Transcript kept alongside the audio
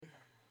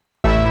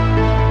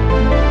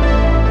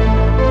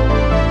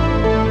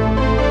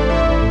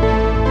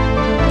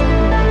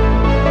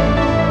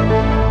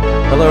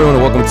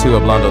welcome to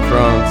Oblando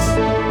Thrones.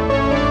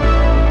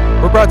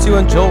 We're brought to you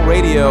on Jolt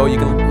Radio. You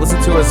can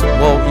listen to us,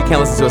 well, you can't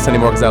listen to us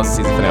anymore because that was the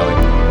season finale.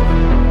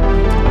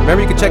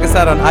 Remember, you can check us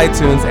out on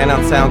iTunes and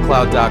on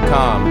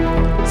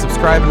SoundCloud.com.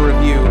 Subscribe and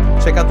review.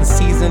 Check out the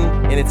season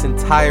in its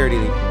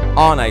entirety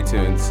on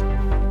iTunes.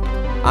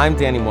 I'm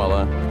Danny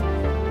Muella,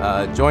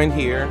 joined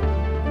here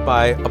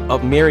by a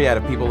myriad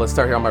of people. Let's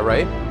start here on my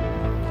right.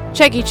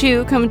 Checky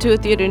Chu, coming to a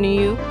theater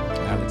near you.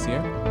 Alex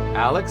here.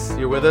 Alex,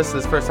 you're with us. This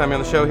is the first time you're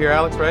on the show here,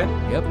 Alex, right?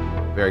 Yep.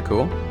 Very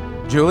cool.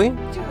 Julie?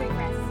 Julie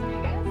Francis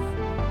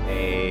Rodriguez.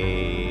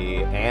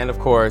 Hey, and of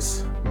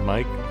course,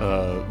 Mike,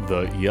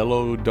 the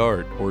Yellow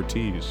Dart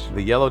Ortiz.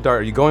 the Yellow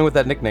Dart. Are you going with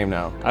that nickname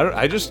now?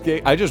 I just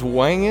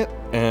wang it,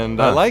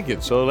 and I like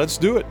it, so let's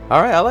do it.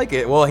 All right, I like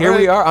it. Well, here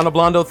we are on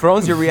Oblando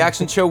Thrones, your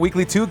reaction show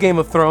weekly to Game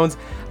of Thrones.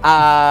 That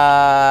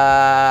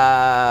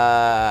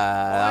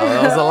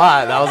was a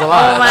lot. Oh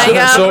my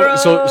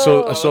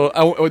God,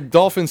 So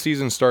Dolphin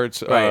season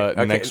starts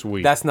Okay, next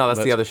week. That's the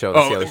other show.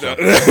 That's the other show.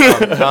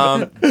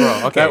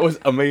 Bro, okay. That was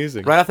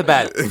amazing. Right off the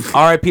bat,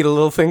 R.I.P. to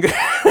Littlefinger.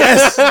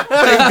 Yes, thank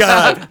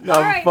God. No,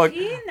 Alright, fuck.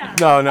 Gina.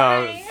 No.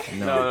 Bye.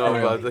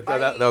 No.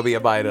 That'll be a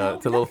bye to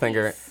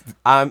Littlefinger.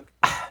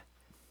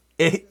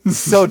 It's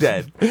so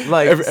dead.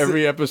 Like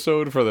Every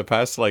episode for the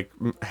past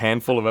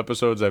handful of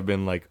episodes, I've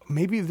been like,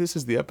 maybe this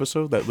is the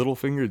episode that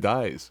Littlefinger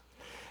dies,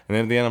 and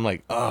then at the end, I'm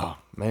like, oh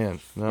man,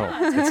 no,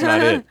 that's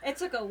not it. It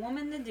took a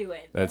woman to do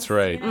it. That's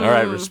right. You know? All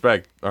right,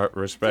 respect.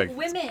 Respect.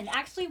 Women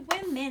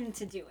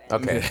to do it.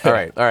 Okay. All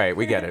right.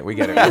 We get it.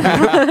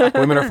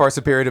 Women are far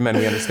superior to men.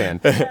 We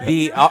understand.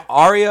 The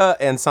Arya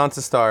and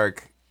Sansa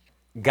Stark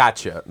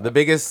gotcha. The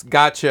biggest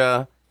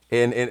gotcha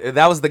in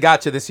that was the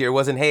gotcha this year. It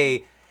wasn't,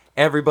 hey,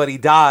 everybody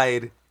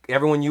died.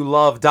 Everyone you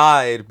love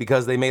died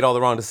because they made all the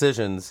wrong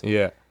decisions.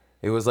 Yeah.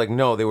 It was like,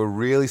 no, they were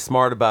really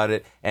smart about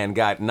it and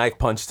got knife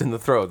punched in the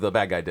throat. The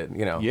bad guy did,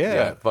 you know.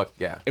 Yeah. Fuck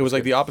yeah. It was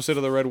like the opposite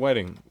of the Red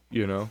Wedding,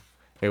 you know?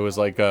 It was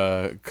like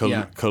a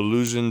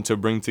collusion to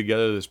bring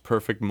together this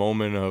perfect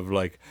moment of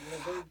like,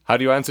 how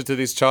do you answer to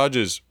these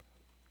charges?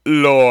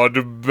 Lord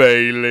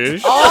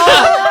Baelish.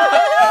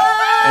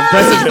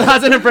 Impressive.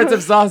 That's an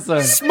impressive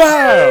saucer.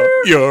 Smile.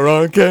 You're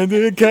on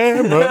candid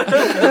camera.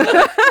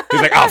 He's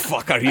like, oh,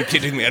 fuck, are you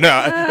kidding me?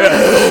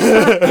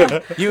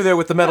 No. You there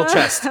with the metal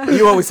chest.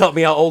 You always help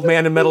me out, old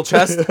man in metal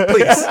chest.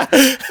 Please.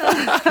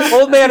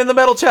 Old man in the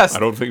metal chest. I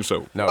don't think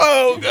so. No.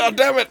 Oh, God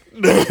damn it.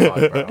 Come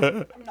on,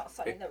 bro. I'm not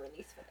signing the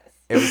release for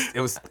this. It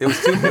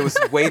was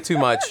way too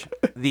much.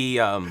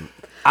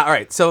 All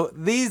right, so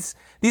these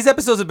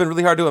episodes have been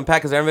really hard to unpack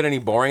because there haven't been any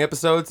boring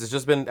episodes. It's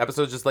just been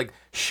episodes just like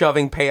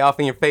shoving payoff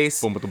in your face.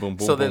 Boom, boom, boom,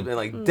 So there's boom. been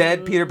like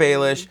dead Peter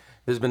Baelish.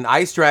 There's been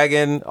Ice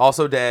Dragon,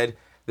 also dead.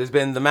 There's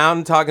been the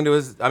Mountain talking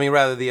to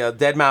the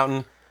Dead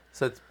Mountain.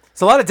 So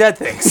it's a lot of dead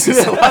things.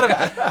 It's a lot of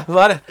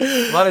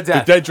The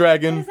death. dead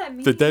dragon, What does that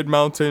mean? the dead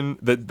mountain,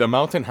 the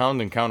mountain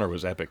hound encounter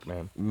was epic,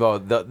 man. Well,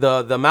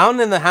 the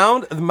Mountain and the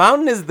Hound. The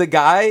Mountain is the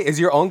guy, is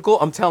your uncle.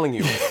 I'm telling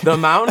you, the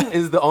Mountain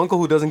is the uncle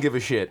who doesn't give a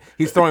shit.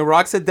 He's throwing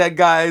rocks at dead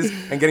guys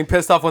and getting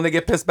pissed off when they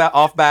get pissed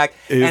off back.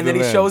 He's And then the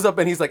he man. shows up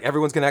and he's like,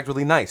 everyone's gonna act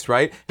really nice,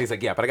 right? He's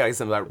like, yeah, but I gotta say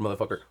something to that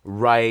motherfucker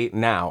right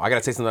now. I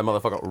gotta say something to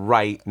that motherfucker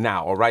right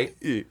now. All right?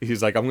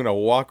 He's like, I'm gonna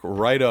walk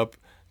right up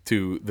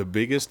to the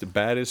biggest,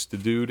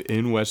 baddest dude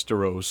in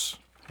Westeros.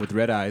 With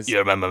red eyes. You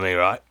remember me,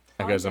 right?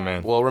 That guy's the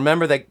man. Well,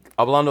 remember that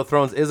Oblando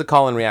Thrones is a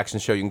call-in reaction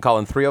show. You can call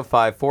in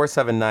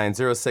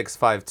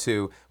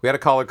 305-479-0652. We had a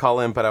caller call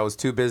in, but I was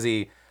too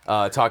busy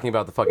talking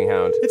about the fucking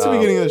Hound. It's the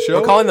beginning of the show.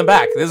 We're calling them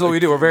back. This is what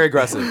we do. We're very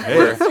aggressive.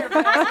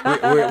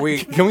 We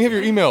Can we have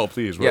your email,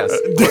 please? yes.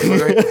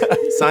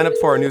 Sign up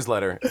for our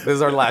newsletter. This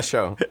is our last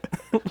show.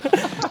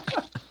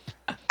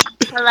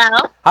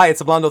 Hello. Hi,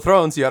 it's Oblando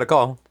Thrones. You had a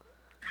call.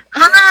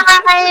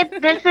 Hi,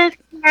 this is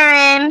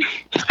Karen.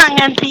 I'm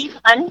gonna be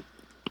fun.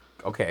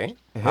 Okay.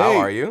 How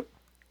are you?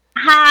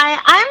 Hi,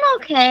 I'm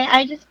okay.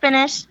 I just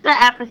finished the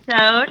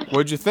episode.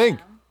 What'd you think?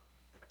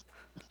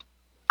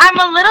 I'm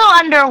a little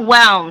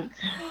underwhelmed.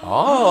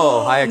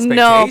 Oh, high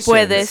No expectations.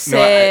 puede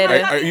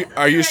ser.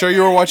 Are you sure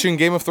you were watching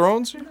Game of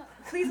Thrones?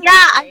 Please Yeah,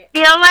 I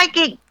feel like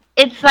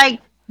it's like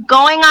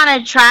going on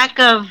a track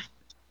of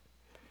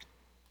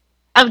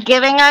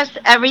giving us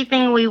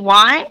everything we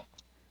want.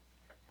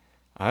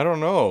 I don't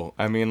know.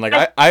 I mean, like,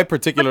 I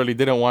particularly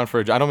didn't want for.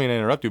 I don't mean to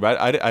interrupt you, but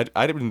I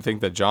didn't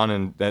think that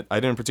I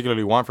didn't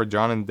particularly want for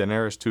Jon and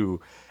Daenerys to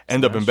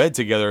end up in bed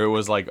together. It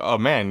was like, oh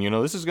man,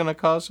 this is gonna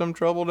cause some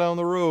trouble down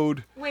the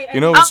road. Wait,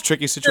 It's a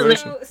tricky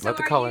situation. So Let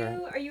the are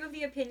caller- you of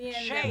the opinion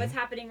that what's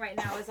happening right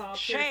now is all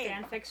pure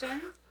fan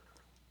fiction?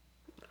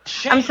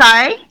 I'm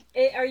sorry?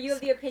 Are you of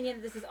the opinion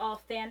that this is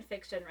all fan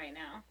fiction right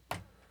now?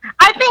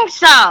 I think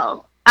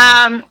so.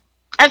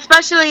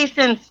 Especially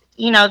since,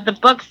 the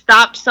book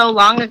stopped so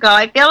long ago.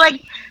 I feel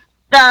like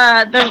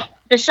the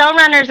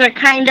showrunners are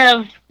kind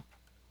of,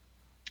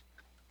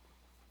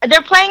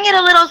 they're playing it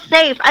a little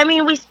safe. I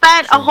mean, we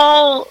spent a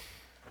whole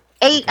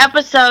 8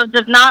 episodes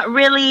of not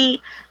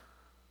really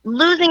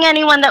losing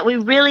anyone that we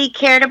really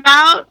cared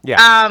about.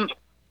 Yeah.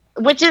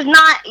 which is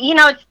not,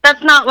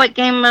 that's not what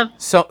Game of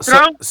So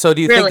Thrones. so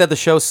do you think really. that the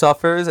show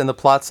suffers and the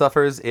plot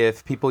suffers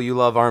if people you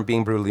love aren't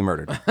being brutally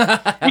murdered?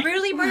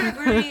 Brutally murdered,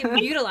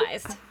 brutally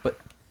utilized.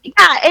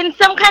 Yeah, in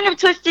some kind of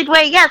twisted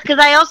way, yes, because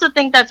I also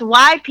think that's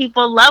why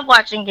people love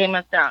watching Game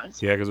of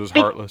Thrones. Yeah, because it was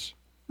heartless.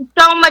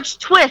 So much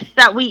twist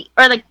that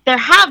there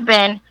have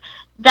been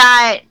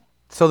that.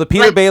 So the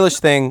Peter Like- Baelish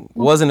thing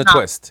wasn't a No.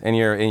 twist, and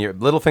your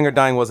Littlefinger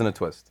dying wasn't a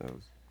twist. It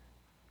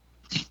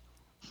was-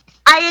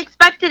 I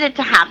expected it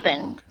to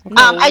happen. No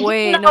I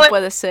way, didn't no know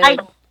puede ser.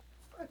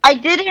 I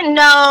didn't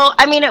know.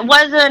 I mean, it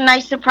was a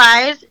nice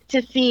surprise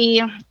to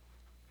see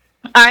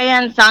Arya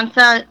and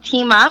Sansa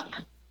team up.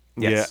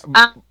 Yes.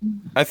 Yeah,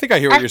 I think I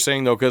hear what you're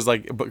saying though, because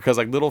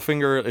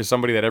Littlefinger is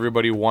somebody that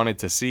everybody wanted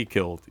to see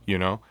killed.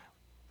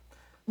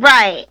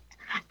 Right.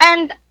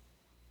 And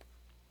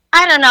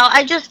I don't know.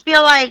 I just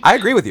feel like I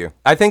agree with you.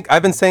 I think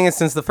I've been saying it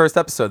since the first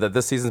episode that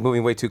this season's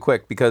moving way too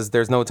quick because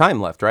there's no time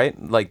left, right?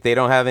 Like they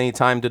don't have any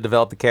time to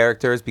develop the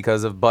characters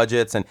because of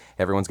budgets and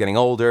everyone's getting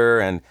older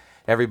and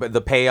everybody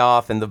the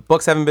payoff and the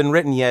books haven't been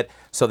written yet,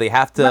 so they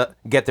have to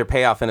get their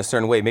payoff in a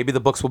certain way. Maybe the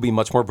books will be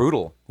much more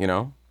brutal,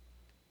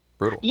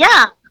 Brutal.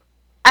 yeah.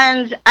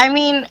 And I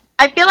mean,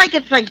 I feel like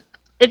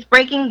it's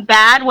Breaking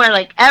Bad where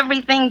like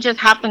everything just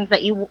happens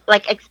that you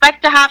like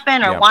expect to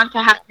happen or Yeah. want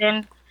to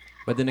happen.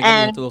 But then again, you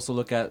have And- to also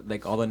look at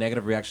like all the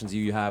negative reactions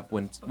you have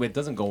when it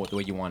doesn't go the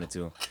way you want it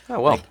to. Oh,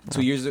 well. Like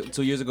 2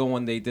 years ago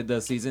when they did the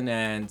season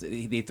and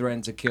they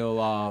threatened to kill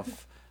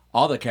off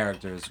all the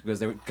characters because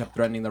they kept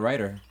threatening the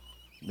writer,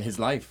 his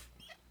life.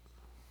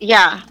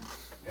 Yeah.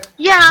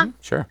 Yeah.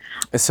 Sure.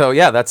 So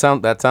yeah, that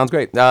sounds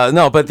great.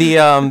 No, but the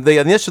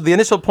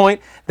initial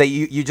point that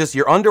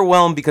you're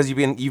underwhelmed because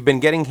you've been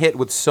getting hit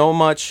with so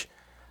much.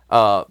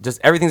 Just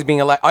everything's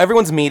being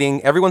everyone's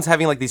meeting, everyone's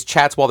having like these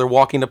chats while they're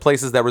walking to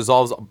places that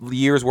resolves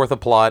years worth of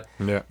plot.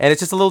 Yeah. And it's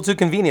just a little too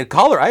convenient.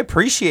 Caller, I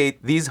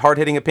appreciate these hard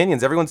hitting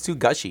opinions. Everyone's too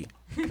gushy.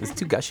 It's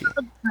too gushy.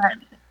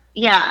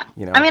 Yeah.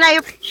 You know. I mean, I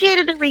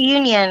appreciated the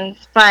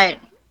reunions, but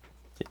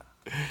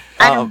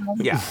I don't know.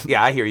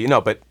 Yeah, I hear you.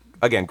 No, but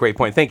again, great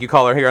point. Thank you,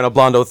 caller, here on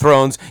Blondo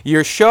Thrones,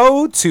 your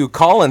show to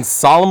call and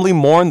solemnly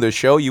mourn the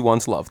show you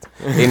once loved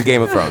in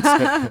Game of Thrones,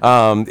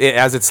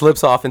 as it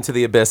slips off into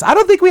the abyss. I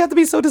don't think we have to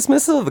be so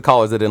dismissive of the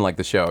callers that didn't like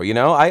the show.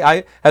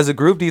 I as a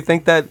group, do you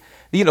think that,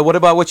 what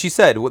about what she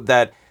said?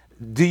 That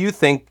do you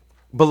think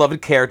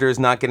beloved characters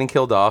not getting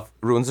killed off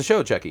ruins the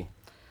show, Checky?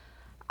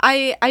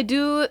 I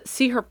do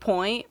see her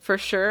point for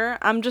sure.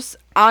 I'm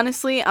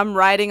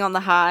riding on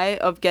the high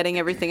of getting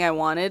everything I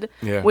wanted,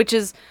 which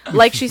is,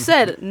 like she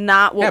said,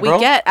 not what we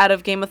get out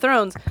of Game of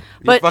Thrones.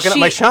 But You're fucking up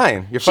my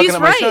shine. You're fucking she's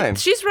up my right. shine.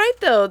 She's right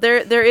though.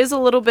 There is a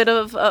little bit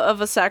of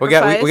a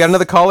sacrifice. We got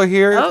another caller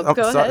here. Oh,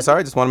 go ahead.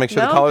 Sorry, just want to make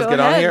sure the No, callers go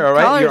get on ahead. here. All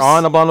right, Callers. you're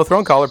on Blondo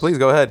Throne, caller. Please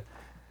go ahead.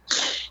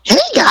 Hey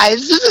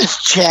guys, this is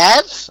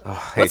Chaz.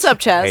 What's up,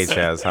 Chaz? Hey,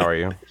 Chaz, how are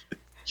you?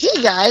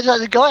 Hey guys,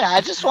 how's it going? I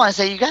just want to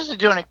say you guys are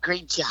doing a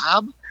great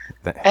job.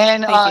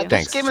 And Thank you. this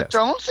Thanks, Game Chaz. of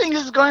Thrones thing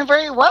is going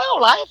very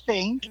well, I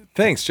think.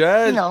 Thanks,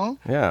 Chad.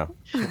 Yeah.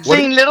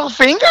 Seeing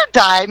Littlefinger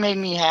die made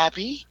me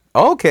happy.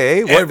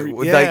 Okay.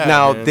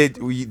 Now, man.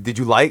 did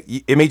you like?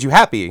 It made you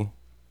happy?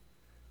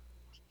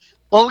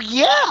 Well,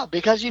 yeah,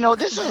 because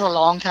this is a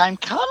long time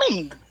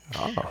coming.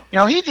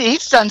 Oh.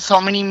 He's done so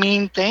many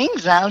mean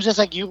things. And I was just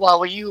like,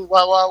 why you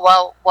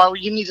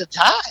need to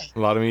die? A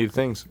lot of mean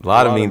things. A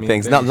lot of mean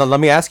things. Now, let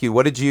me ask you,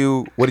 what did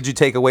you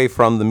take away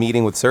from the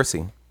meeting with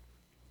Cersei?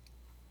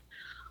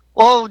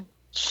 Well,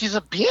 she's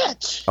a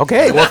bitch.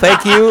 Okay. Well,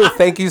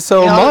 thank you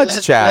so much,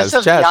 Chaz. Let's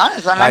just be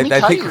honest. Let me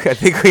tell you, I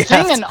think we have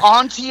seeing an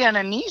auntie and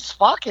a niece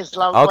fuck is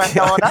love. Okay.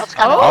 That's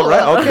kind of All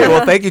right. Okay.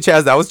 Well, thank you,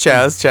 Chaz. That was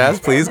Chaz.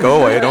 Chaz, please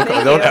go away. Don't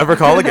ever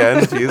call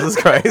again. Jesus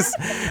Christ.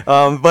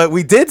 But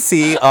we did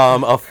see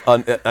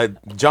a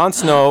Jon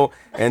Snow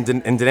and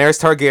Daenerys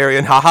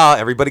Targaryen. Haha.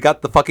 Everybody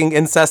got the fucking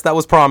incest that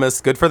was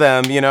promised. Good for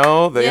them. The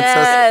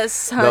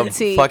Yes, incest.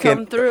 hunty,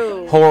 come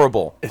through.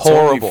 Horrible. It's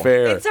horrible. only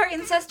fair. It's our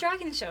incest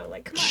dragon show.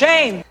 Like, come on.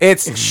 Shame.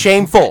 It's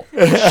shameful.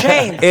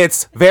 Shame.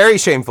 It's very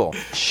shameful.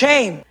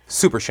 Shame.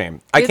 Super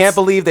shame. I can't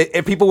believe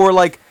that people were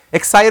like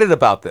excited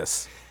about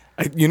this.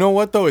 You know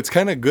what though? It's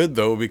kind of good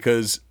though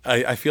because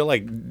I feel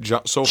like so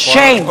far.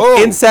 Shame.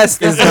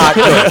 Incest is not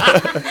good.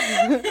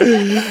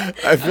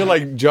 I feel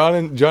like Jon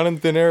and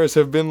Daenerys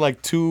have been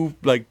like too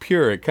like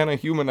pure. It kind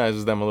of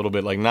humanizes them a little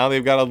bit. Like now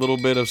they've got a little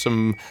bit of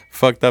some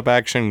fucked up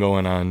action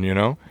going on.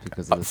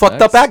 Because of the Fucked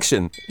sex. up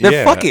action. They're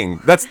Yeah.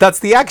 fucking. That's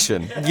the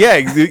action.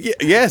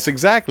 Yes,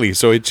 exactly.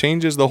 So it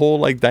changes the whole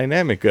like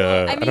dynamic.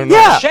 I don't know.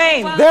 Yeah.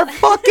 Shame. They're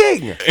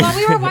fucking. While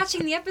we were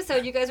watching the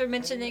episode, you guys were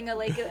mentioning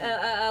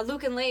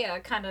Luke and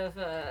Leia kind of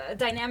of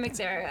dynamic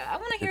there. I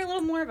want to hear a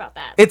little more about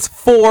that. It's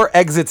 4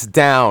 exits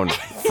down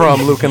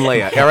from Luke and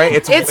Leia. All right,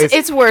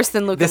 it's worse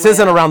than Luke. This and Leia.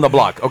 isn't around the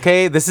block.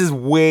 Okay, this is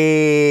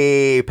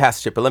way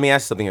past shit. But let me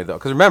ask you something here though,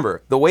 because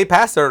remember, the way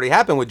past it already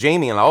happened with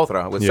Jaime and La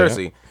Otra with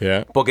Cersei.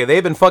 Yeah. Okay,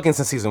 they've been fucking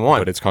since season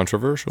 1. But it's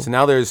controversial. So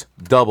now there's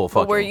double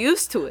fucking. But we're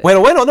used to it. Wait,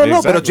 no,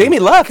 Exactly. but Jaime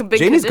left. Big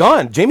Jaime's condition.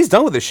 gone. Jaime's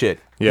done with this shit.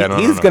 Yeah,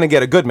 he's gonna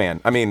get a good man.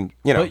 I mean,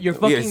 you know. But you're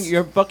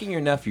fucking your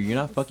nephew. You're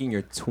not fucking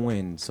your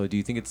twin. So do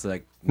you think it's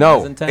like No,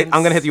 as intense?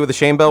 I'm gonna hit you with a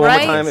Shane Bell one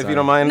Right? more time if you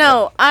don't mind.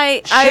 No,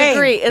 I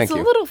agree. It's Thank a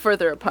you. little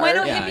further apart. Why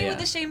don't Yeah, hit me yeah. with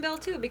the Shane Bell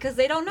too? Because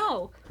they don't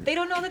know. They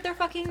don't know that they're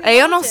fucking.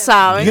 Ellos no relatives.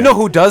 saben. You know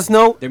who does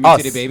know? Their Us.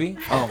 mutated baby.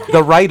 Oh,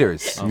 The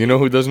writers. You know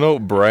who does know?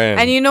 Bran.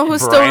 And you know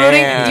who's still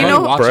rooting? Bran. You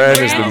know,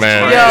 Bran is the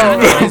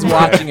man. Yo. he's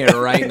watching it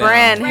right now.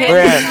 Bran, hit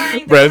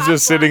Bran. Bran's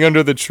just sitting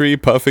under the tree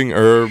puffing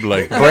herb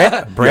like.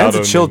 Brand's a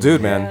don't chill know. dude,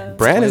 man.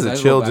 Bran is a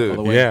Let's chill go back all the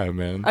dude. way. Yeah,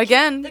 man.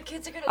 again. The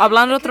kids are gonna.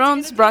 Hablando the kids are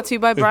Thrones gonna brought do to you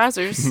by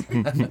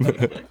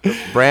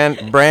Brazzers.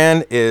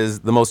 Bran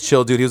is the most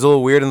chill dude. He was a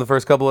little weird in the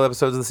first couple of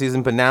episodes of the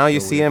season, but now you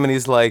see him and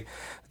he's like,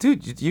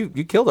 dude, you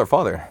killed our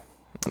father.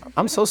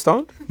 I'm so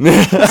stoned.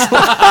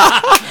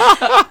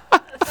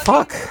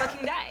 Fuck,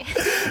 fucking die.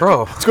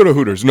 bro. Let's go to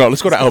Hooters. No,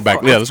 let's go to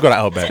Outback. Yeah, let's go to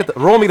Outback.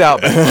 Roll me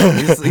out.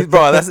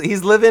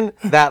 He's living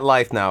that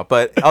life now.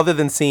 But other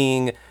than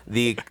seeing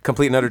the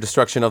complete and utter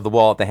destruction of the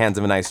wall at the hands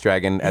of an ice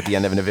dragon at the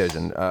end of a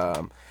vision.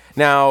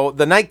 Now,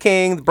 the Night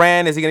King,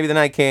 Bran, is he going to be the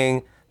Night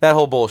King? That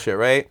whole bullshit,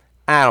 right?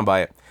 I don't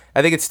buy it.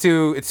 I think it's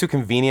too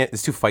convenient.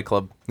 It's too Fight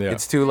Club. Yeah.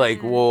 It's too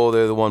like, whoa,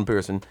 they're the one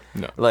person.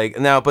 No. Like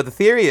now, but the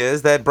theory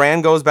is that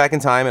Bran goes back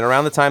in time, and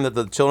around the time that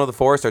the Children of the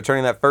Forest are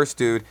turning that first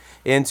dude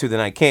into the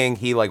Night King,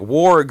 he like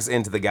wargs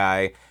into the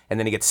guy, and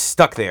then he gets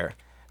stuck there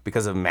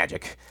because of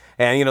magic.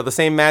 And you know the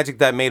same magic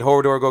that made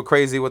Hodor go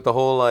crazy with the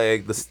whole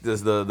like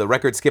the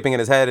record skipping in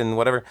his head and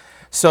whatever.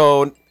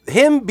 So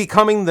him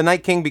becoming the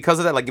Night King because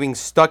of that, like being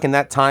stuck in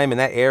that time in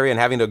that area and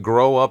having to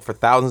grow up for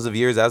thousands of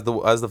years as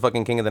the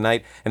fucking King of the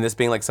Night, and this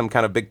being like some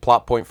kind of big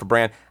plot point for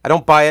Bran. I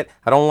don't buy it.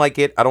 I don't like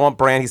it. I don't want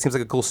Bran. He seems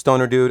like a cool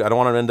stoner dude. I don't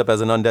want him to end up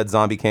as an undead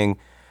zombie king.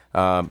 So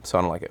I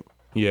don't like it.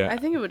 Yeah. I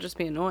think it would just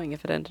be annoying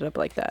if it ended up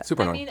like that.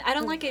 Super I annoying. mean, I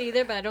don't like it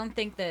either, but I don't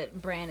think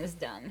that Bran is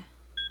done.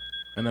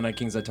 And the Night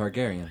King's a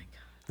Targaryen.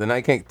 The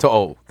Night King.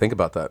 Think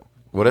about that.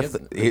 What if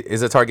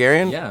is a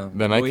Targaryen? Yeah.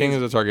 The Night Well, King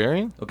he's- is a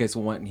Targaryen? Okay, so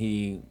when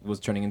he was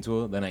turning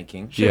into the Night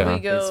King, Should Yeah. we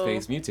go? his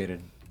face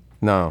mutated,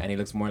 No. and he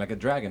looks more like a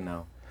dragon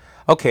now.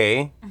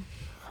 Okay.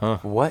 Huh.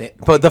 What?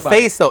 Think But the about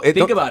face it. though.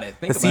 Think about it.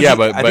 Think the about CGI Yeah,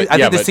 but I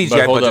think the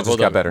CGI hold budget up, just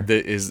got better.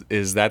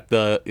 Is that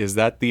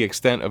the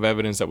extent of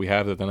evidence that we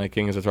have that the Night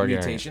King is a Targaryen?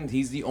 Mutation.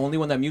 He's the only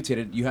one that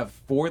mutated. You have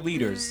 4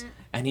 leaders,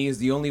 and he is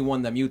the only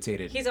one that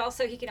mutated. He can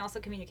also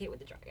communicate with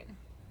the dragon.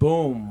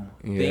 Boom.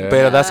 Yeah.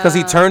 But that's because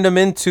he turned him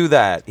into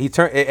that. He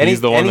turned. He's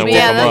the one that woke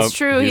Yeah, him that's up.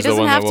 true. He He's the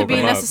doesn't one that have to woke be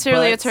him up.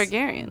 necessarily a But-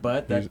 Targaryen.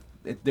 But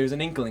there's an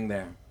inkling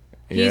there.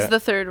 He's Yeah. the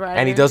third rider.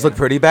 And he does look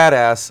pretty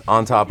badass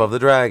on top of the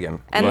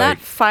dragon. And like-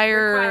 that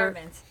fire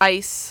Requirements.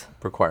 ice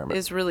Requirement.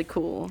 is really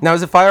cool. Now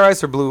is it fire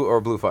ice or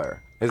blue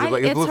fire? Is it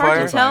like is It's blue hard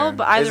fire? to tell,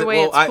 but either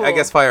way, it's cool. I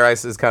guess fire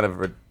ice is kind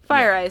of.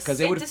 Fire ice.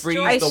 Because it would destroys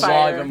freeze the Ice wall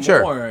fire. even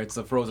Sure. more. It's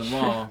a frozen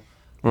wall.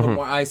 Put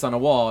more ice on a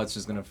wall, it's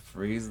just gonna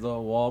freeze the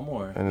wall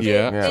more. And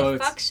Yeah. yeah. They So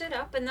it's- fuck shit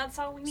up, and that's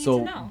all we need So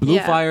to know. blue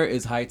Yeah. fire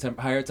is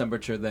higher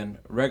temperature than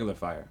regular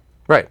fire.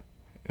 Right.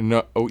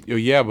 No,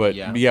 yeah, but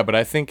Yeah. but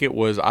I think it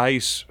was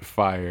ice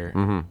fire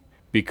Mm-hmm.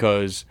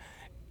 because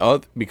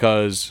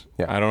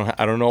Yeah. I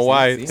don't know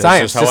why. See? That's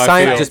Science. just how Just I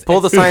science. feel. Just pull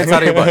the science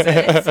out of your butt.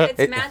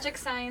 It's magic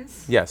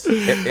science. Yes,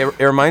 it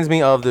reminds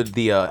me of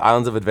the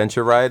Islands of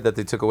Adventure ride that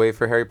they took away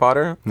for Harry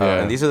Potter.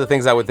 Yeah. And these are the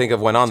things I would think of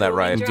went on that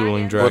ride.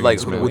 Dueling With Dragons.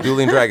 like with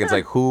dueling dragons,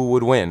 like who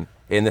would win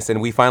in this? And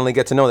we finally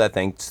get to know that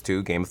thanks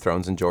to Game of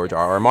Thrones and George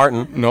R.R.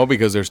 Martin. No,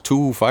 because there's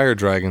 2 fire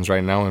dragons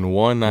right now and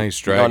 1 ice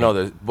dragon. No,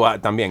 there's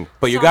también.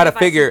 But you Song got to of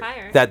Ice and figure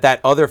Fire. that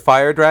other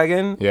fire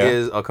dragon Yeah.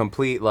 is a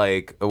complete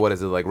like what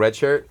is it like red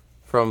shirt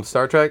from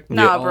Star Trek?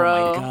 Nah, Oh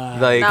bro. my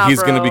God. Like Nah,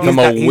 he's gonna bro. become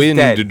He's a he's wind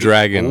dead.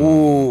 dragon.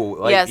 Ooh,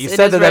 like Yes, you it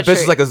said is that red bitch is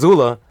shirt. like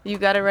Azula. You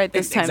got it right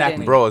this time, Exactly.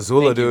 Danny. Bro,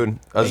 Azula, Thank you. dude.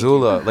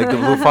 Azula. Like the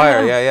blue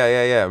fire.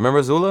 Yeah. Remember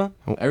Azula?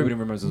 Everybody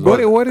remembers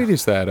Azula. What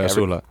is that,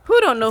 Azula?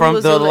 Who don't know From who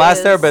the Azula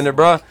last is? Airbender,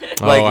 bro.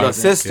 Like I the think,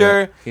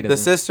 sister, He the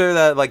doesn't. sister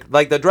that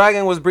like the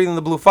dragon was breathing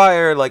the blue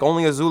fire. Like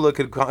only Azula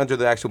could conjure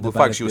the actual blue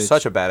fire. baddest She was bitch.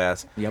 such a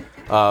badass. Yep.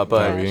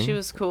 But Yeah, she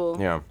was cool.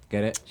 yeah.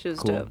 Get it? She was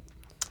Cool. dope.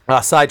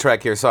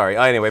 Sidetrack here, sorry.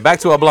 Anyway, back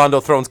to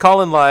Hablando Thrones.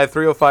 Call in live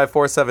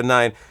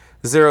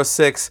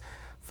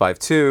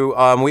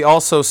 305-479-0652. We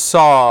also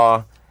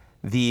saw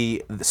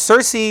the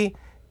Cersei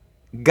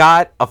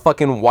got a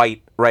fucking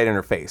white right in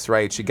her face,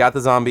 right? She got the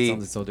zombie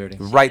Sounds so dirty.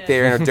 right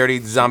there in her dirty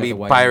zombie the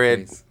white in her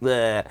pirate. face.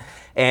 Bleh.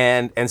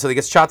 And so he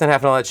gets chopped in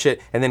half and all that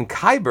shit. And then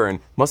Qyburn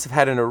must have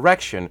had an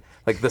erection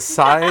like the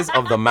size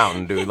of the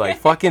mountain, dude. Like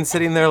fucking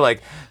sitting there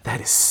like,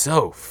 that is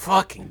so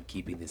fucking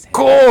Keeping this hand.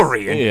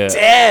 gory and Yeah.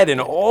 dead and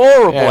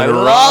horrible. I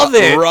love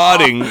it.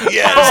 Rotting.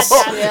 Yes.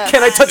 Yes.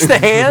 Can I touch the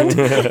hand?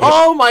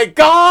 Oh my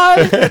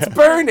god, it's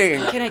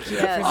burning. Can I keep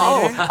it for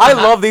Oh, later? I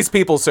love these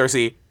people,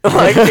 Cersei.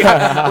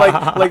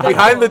 like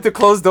behind the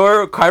closed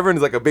door, Qyburn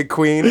is like a big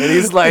queen, and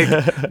he's like,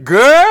 "Girl,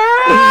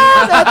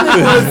 that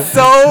thing was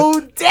so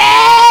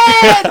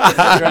dead,"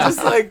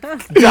 just like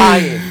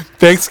dying.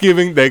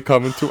 Thanksgiving, they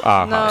come into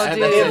our house. No,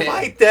 And they dude.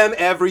 invite them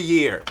every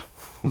year.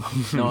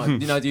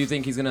 No, do you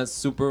think he's gonna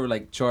super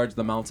like charge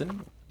the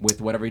mountain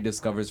with whatever he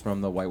discovers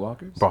from the White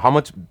Walkers? Bro, how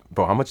much?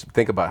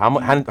 Think about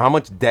how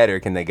much deader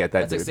can they get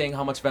that That's like dude? saying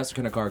how much faster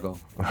can a car go?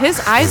 His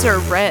eyes are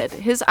red.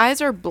 His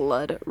eyes are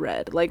blood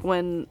red. Like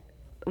when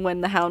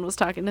the Hound was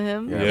talking to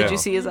him. Yeah. Did you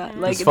see his eyes?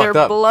 Like It's they're fucked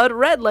up. blood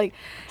red. Like,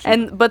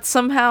 but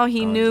somehow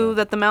he knew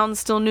that the Mountain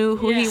still knew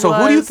who he So was.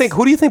 who do you think?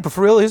 But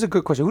for real, here's a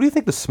good question. Who do you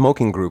think the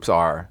smoking groups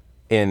are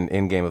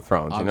in Game of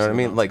Thrones? You know what I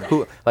mean? Like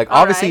who? Like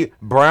obviously right.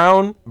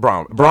 Braun.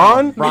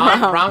 Brown.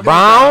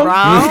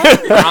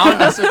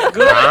 That's a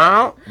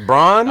good.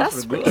 Braun.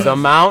 That's The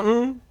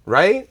Mountain,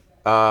 right?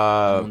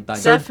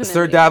 Definitely.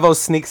 Sir Davos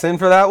sneaks in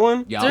for that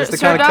one. Yeah. Just to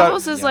Sir kinda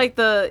Davos cut- is like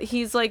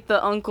he's like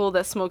the uncle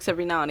that smokes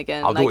every now and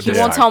again. I'll do Like it he this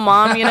won't time. tell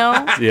mom, you know?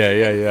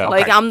 Yeah.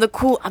 Like I'm the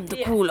cool uncle.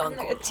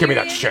 Give me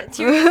that shit.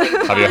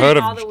 Have you heard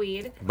of- all the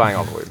weed? Buying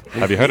all the weed.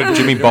 Have you heard of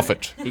Jimmy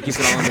Buffett? He keeps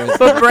it all under his.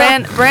 But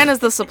Bran is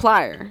the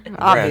supplier,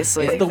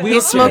 obviously. It's the He's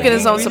wheelchair. smoking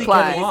his own Really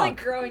supply. good walk.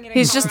 Growing in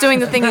He's just doing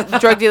the thing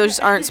drug dealers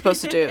aren't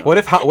supposed to do. What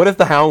if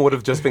the Hound would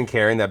have just been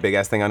carrying that big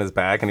ass thing on his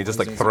back and he just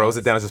like throws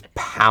it down? It's just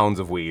pounds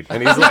of weed,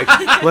 and he's like,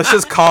 "Let's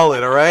just call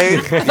it, all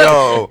right,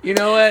 yo." You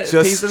know what?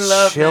 Just Peace and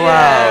love. chill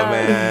out,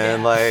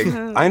 man. Like,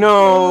 I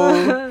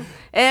know.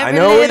 Every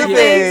know little you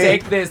thing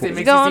Take this. It is makes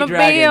you gonna see be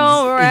dragons.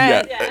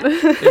 alright.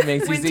 It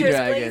makes you see Winter's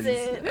dragons.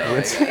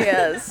 blazing.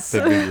 Yes.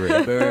 That'd be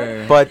great.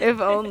 Brr. But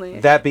If only.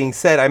 that being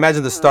said, I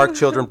imagine the Stark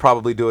children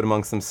probably do it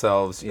amongst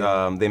themselves.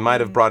 They might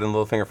have brought in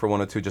Littlefinger for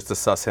 1 or 2 just to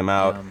suss him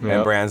out. Yeah.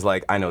 And Bran's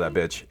like, I know that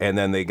bitch. And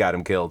then they got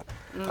him killed.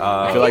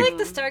 I feel like- like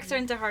the Starks are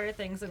into harder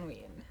things than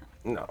we.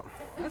 No.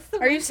 What's the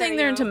Are you winter, saying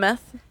they're into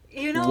meth?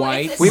 You know,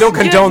 White. it's- We don't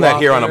it's- condone that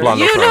here on Ablondo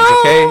You Thrones, know-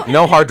 okay?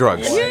 No hard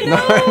drugs. No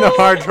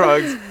hard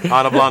drugs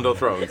on Ablondo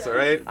Thrones, all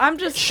right? I'm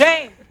just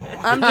Shame.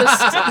 I'm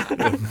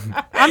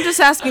just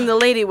asking the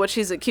lady what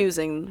she's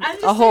accusing I'm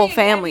just a whole saying,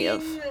 family I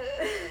of. mean,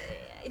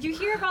 You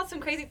hear about some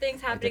crazy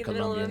things happening in the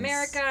middle of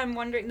Colombians. America. I'm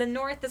wondering, the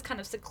North is kind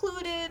of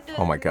secluded.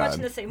 Oh my much God.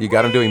 in the same You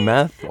got him way. doing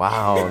meth?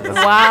 Wow. That's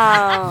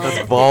Wow.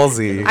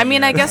 ballsy. I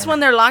mean, I guess when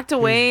they're locked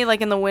away,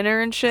 like in the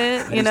winter and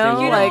shit, you know,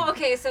 You like know,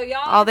 okay, so y'all.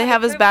 all they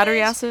have a is battery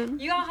privilege-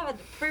 acid. You all have a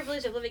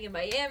privilege of living in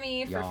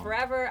Miami for Y'all.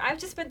 forever. I've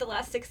just spent the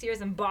last 6 years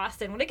in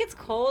Boston. When it gets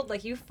cold,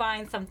 like you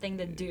find something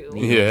to do.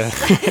 Yeah.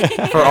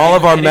 For all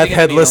of our meth get a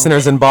head meal.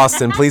 listeners in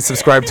Boston, please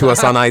subscribe to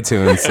us on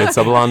iTunes. It's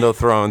Ablondo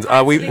Thrones.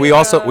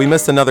 We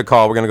missed another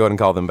call. We're gonna go ahead and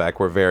call them back.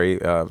 We're very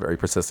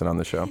persistent on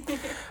the show.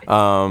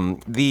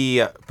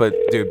 But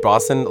dude,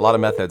 Boston, a lot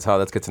of meth heads. Huh?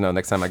 That's good to know.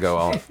 Next time I go,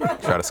 I'll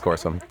try to score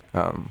some.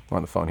 I'm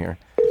on the phone here,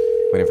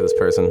 waiting for this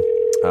person.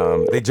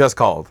 They just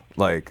called.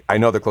 Like, I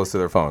know they're close to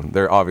their phone.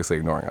 They're obviously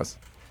ignoring us.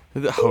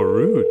 How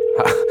rude.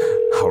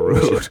 How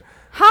rude.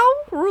 How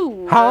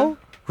rude. How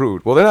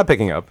rude. Well, they're not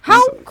picking up.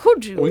 How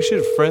could you? We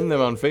should friend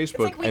them on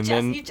Facebook like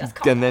you just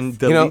called and then us.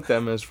 delete You know-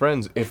 them as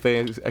friends if they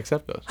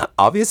accept us.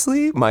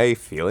 Obviously, my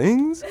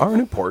feelings aren't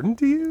important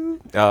to you.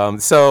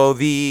 So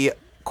the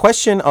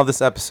question of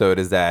this episode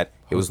is that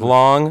it was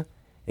long.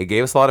 It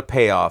gave us a lot of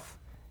payoff.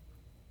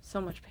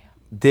 So much payoff.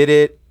 Did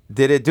it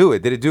do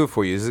it? Did it do it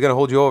for you? This is gonna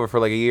hold you over for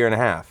like a year and a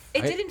half.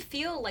 It didn't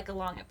feel like a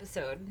long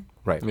episode.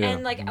 Right. Yeah.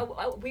 And like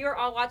we were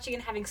all watching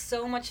and having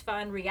so much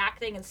fun,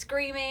 reacting and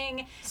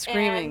screaming,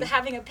 Screaming. and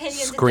having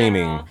opinions.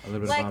 Screaming. In A little general.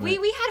 bit of Like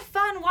vomit. we had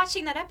fun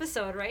watching that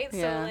episode, right?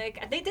 Yeah. So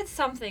like they did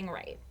something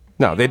right.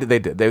 No, they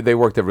did. They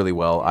worked it really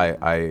well.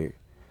 I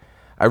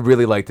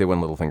really liked it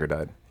when Littlefinger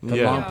died. The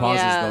Yeah. long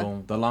pauses, Yeah.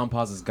 though. The long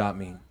pauses got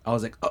me. I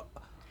was like,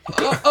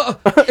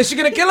 is she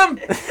gonna kill him?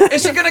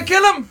 Is she gonna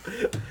kill him?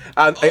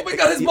 Oh my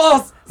God, his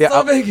balls Yeah,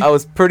 so big. I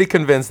was pretty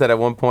convinced that at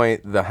one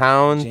point the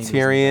Hound, Jaime was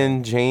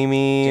Tyrion,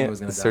 Jaime, Jaime was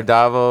gonna Sir die.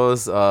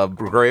 Davos,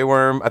 Grey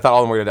Worm. I thought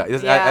all of them were gonna die.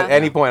 Just Yeah. at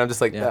any point, I'm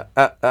just like, Yeah.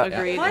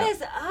 Agreed. What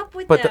is up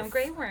with But them, the-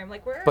 Grey Worm?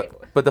 Like where?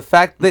 But the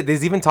fact that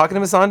he's even talking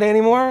to Missandei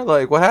anymore,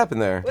 like, what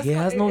happened there? what's He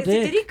has no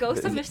dick. Did he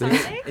ghost him or something?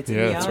 It's Yeah,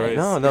 in the that's eyes. right.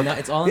 No.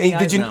 It's all in Hey, the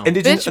did eyes you now. and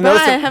did Bitch, you bye.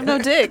 notice I that have no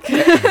dick.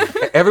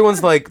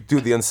 everyone's like,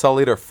 dude, the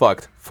Unsullied are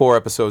fucked. 4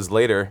 episodes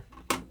later,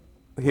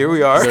 here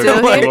we are. They're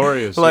Still like, here?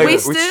 glorious. like, We we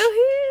still ch- here?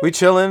 We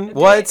chilling.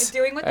 What?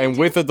 Doing what they And do.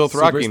 with the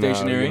Dothraki now,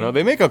 stationary. you know,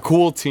 they make a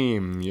cool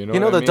team. You know,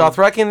 You know, what the I mean?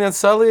 Dothraki and the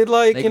Unsullied,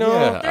 like, Like, you know.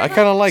 yeah. They're I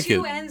kinda like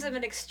two it. ends of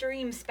an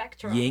extreme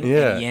spectrum. Yin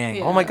Yeah. and yang.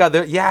 Yeah. Oh my God,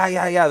 they're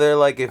yeah. They're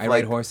like if I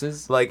like ride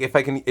horses. Like if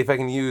I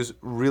can use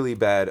really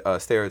bad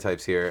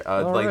stereotypes here,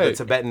 like the right.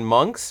 Tibetan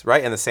monks,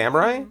 right, and the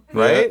samurai, Yeah.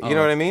 right? You know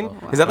Oh. what I mean?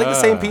 Is that like the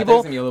same I think people?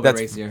 it's gonna be a little bit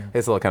racier.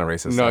 It's a little kind of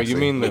racist. No, actually. you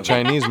mean the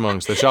Chinese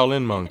monks, the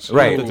Shaolin monks,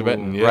 Right. not the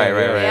Tibetan. Yeah,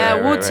 Right. Yeah,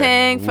 right, Wu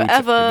Tang Wu-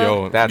 forever.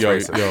 Yo, That's yo,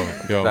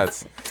 racist. yo.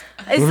 That's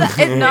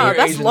No,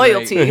 that's Asian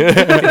loyalty. Right.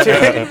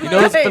 You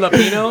know those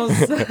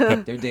Filipinos?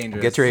 They're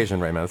dangerous. Get your Asian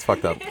right, man. That's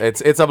fucked up.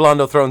 It's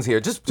Hablando Thrones here.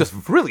 Just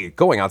really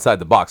going outside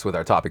the box with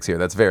our topics here.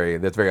 That's very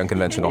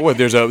unconventional. What?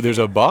 There's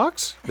a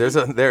box? There is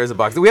a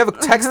box. We have a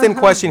text-in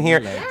question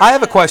here. I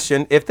have a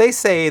question. If they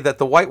say that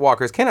the White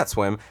Walkers cannot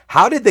swim,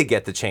 how did they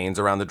get the chains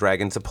around the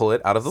dragon to pull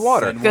it out of the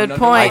water? Good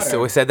point.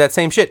 I said that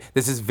same shit.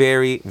 This is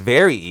very,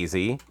 very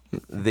easy.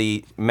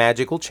 The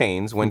magical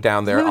chains went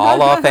down there, a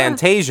la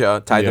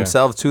Fantasia, tied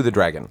themselves to the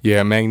dragon.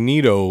 Yeah,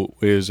 Magneto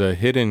is a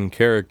hidden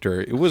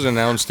character. It was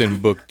announced in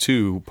Book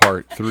 2,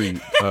 Part 3.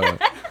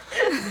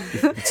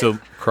 It's a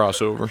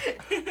crossover.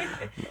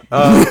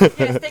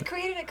 Yes, they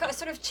created a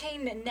sort of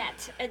chain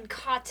net and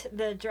caught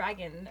the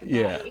dragon.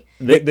 They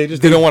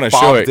just didn't want to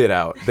show Bobbed it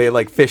out. They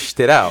like fished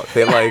it out.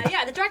 They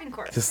the dragon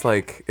corpse.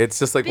 it's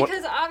just like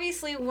because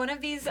obviously one of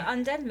these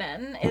undead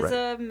men is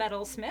a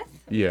metalsmith.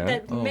 Yeah.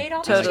 That made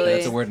all Totally. the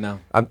That's a word now.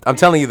 I'm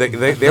telling you, they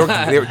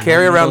were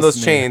carrying around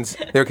those chains.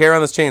 They were carrying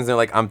around those chains. They're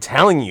like, I'm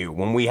telling you,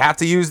 when we have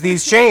to use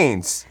these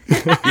chains,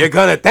 you're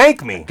gonna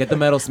thank me. Get the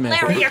metalsmith.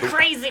 Larry, you're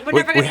crazy. We're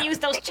never gonna use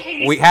those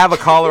chains. We have a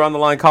caller on the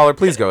line. Caller,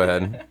 please go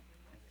ahead.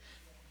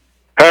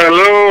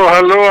 Hello,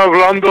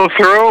 Hablando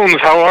Thrones.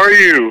 How are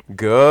you?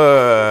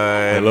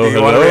 Good. Hello, do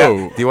you wanna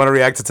hello. do you want to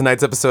react to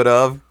tonight's episode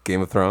of Game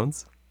of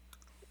Thrones?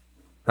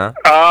 Yeah,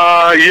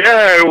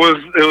 it was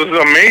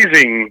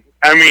amazing.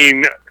 I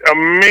mean,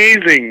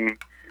 amazing.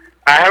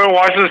 I haven't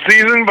watched the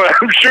season, but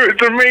I'm sure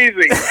it's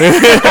amazing.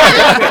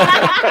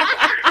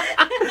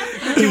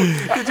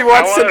 Did you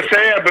watch? I want to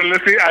say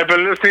I've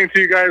been listening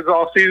to you guys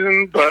all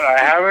season, but I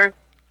haven't.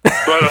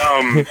 But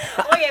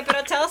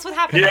But tell us what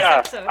happened yeah,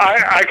 next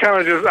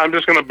episode. I'm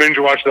just gonna binge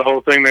watch the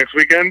whole thing next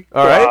weekend.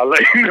 All right. I'll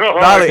let you know.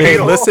 Dolly, hey,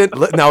 listen.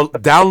 Now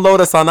download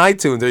us on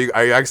iTunes.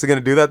 Are you actually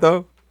gonna do that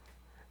though?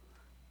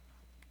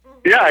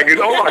 Yeah, I can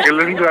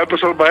listen to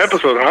episode by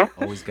episode, huh?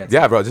 Always gets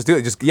Yeah, bro. Just do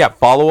it. Just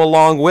follow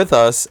along with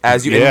us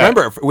as you. And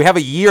remember, we have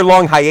a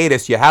year-long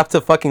hiatus. You have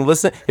to fucking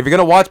listen. If you're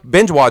gonna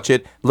binge watch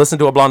it, listen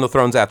to Hablando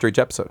Thrones after each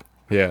episode.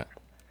 Yeah.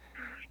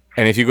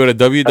 And if you go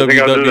to reaction.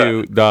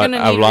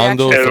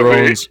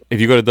 www.hablandothrones,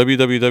 if you go to It'll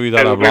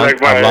be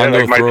like my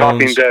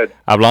Talking Dead.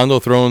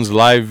 Hablando Thrones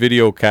live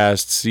video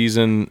cast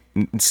season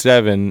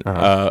 7,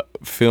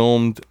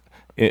 filmed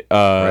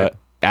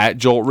at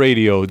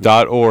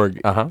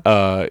joltradio.org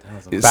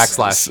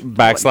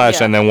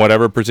 // and then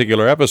whatever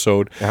particular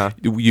episode,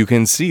 you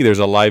can see there's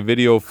a live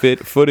video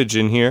footage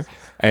in here.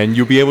 And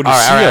you'll be able to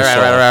see us.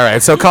 All right.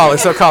 So caller,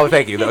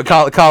 thank you.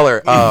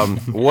 Caller,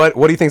 what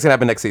do you think's gonna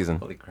happen next season?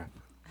 Holy crap.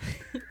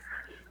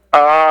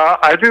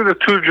 I think the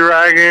two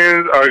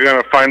dragons are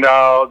gonna find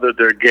out that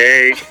they're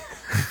gay,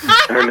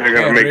 and they're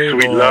gonna make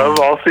sweet love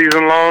all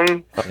season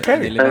long.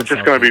 Okay. And it's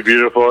just gonna be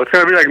beautiful. It's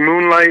gonna be like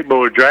Moonlight, but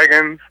with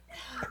dragons,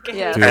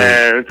 Yeah.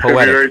 and it's gonna be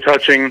Poetic. very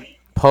touching.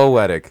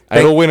 Poetic.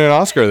 It'll win an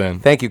Oscar then.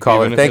 Thank you,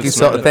 caller. Even if Thank you it's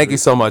not thank you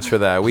so much for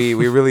that. We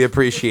really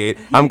appreciate.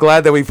 I'm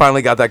glad that we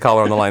finally got that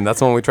caller on the line. That's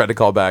the one we tried to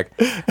call back.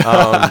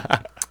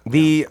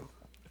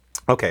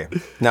 Okay.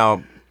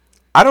 Now,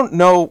 I don't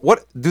know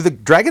what do the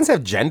dragons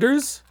have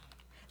genders?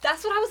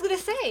 That's what I was gonna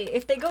say.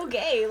 If they go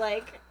gay,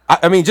 like.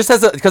 I mean, just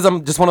because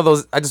I'm just one of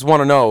those. I just want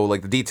to know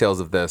like the details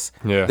of this.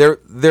 Yeah.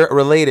 They're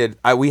related.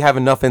 We have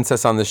enough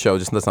incest on this show.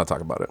 Just let's not talk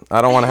about it.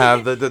 I don't want to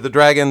have the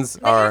dragons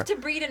They have to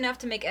breed enough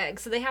to make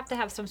eggs, so they have to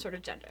have some sort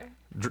of gender.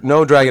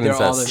 No dragon They're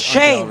all incest. this-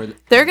 Shame.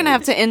 They're gonna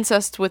have to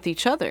incest with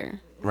each other.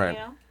 Right. You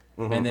know?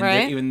 And then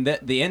Right? even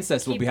the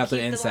incest will Keep have to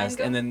the line incest,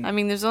 going. and then I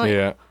mean, there's only.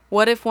 Yeah.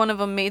 What if one of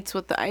them mates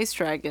with the ice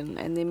dragon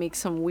and they make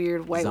some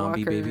weird White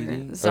Zombie Walker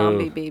baby?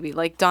 zombie baby,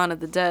 like Dawn of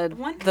the Dead,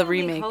 One can the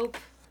only remake? hope.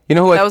 You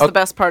know who? That was the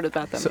best part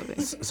about that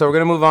movie. So we're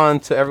gonna move on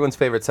to everyone's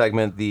favorite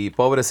segment, the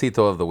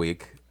Pobrecito of the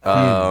week.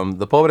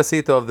 The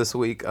Pobrecito of this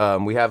week.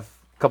 We have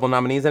a couple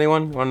nominees.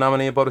 Anyone want to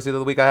nominate a Pobrecito of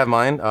the week? I have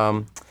mine.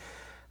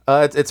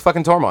 It's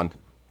fucking Tormund.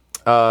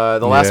 The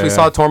last we Yeah.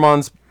 saw,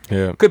 Tormund's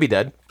Yeah. could be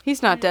dead.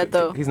 He's not dead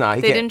though. He's not.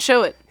 He They can't- didn't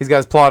show it. He's got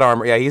his plot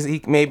armor. Yeah,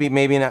 he maybe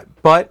not.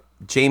 But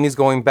Jaime's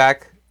going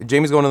back.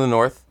 Jaime's going to the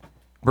north.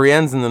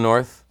 Brienne's in the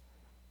north.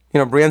 You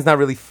know, Brienne's not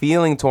really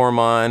feeling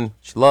Tormund.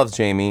 She loves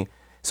Jaime.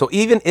 So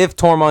even if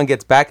Tormund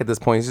gets back at this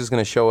point, he's just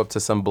gonna show up to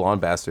some blonde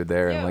bastard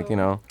there and like, you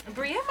know.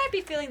 Brienne might be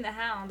feeling the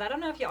hound. I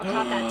don't know if y'all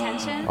caught that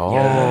tension.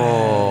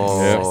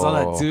 Oh. I saw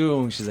that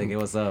too. She's like, "Hey,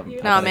 what's up?" I Nah,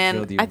 thought I man.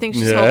 killed you. I think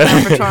she's Yeah. holding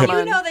out for You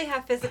Tormund. know they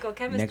have physical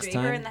chemistry. next Her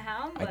time and the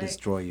hound. I Like,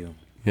 destroy you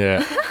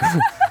Yeah.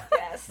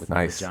 yes. with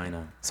Nice. my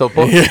vagina. So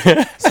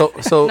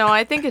so No,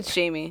 I think it's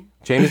Jamie.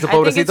 Jamie's the I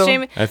think it's Pobrecito?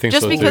 Jamie. I think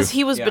just so, because too.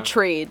 he was Yeah.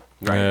 betrayed,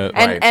 Right.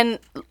 and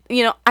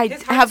you know, I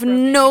His heart's have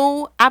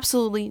broken.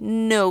 absolutely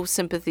no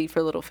sympathy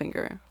for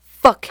Littlefinger.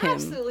 Fuck him.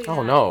 Absolutely.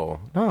 Oh not.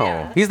 no.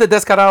 Yeah. He's the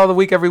Descarado of the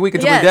week every week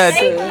until Yes.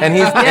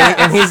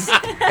 he's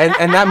dead. And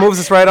and that moves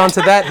us right on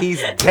to that.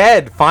 He's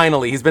dead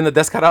finally. He's been the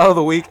Descarado of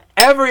the week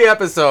every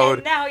episode.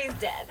 And now he's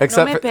dead. Except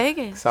No me for,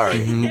 pegues.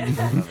 sorry.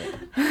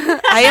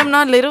 I am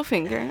not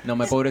Littlefinger. No,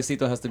 my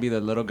pobrecito has to be the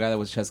little guy that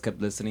was just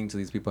kept listening to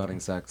these people having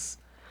sex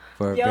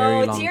for a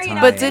very long Tyrion,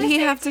 time. But did he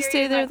have to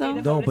stay there, though?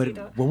 No,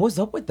 but what was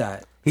up with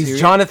that? He's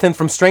Jonathan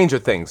from Stranger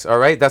Things, all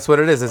right? That's what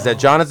it is that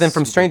Jonathan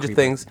from Stranger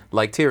Things,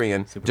 like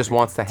Tyrion, just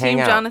wants to hang Team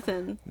out.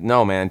 Jonathan.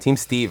 No, man. Team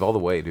Steve all the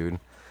way, dude.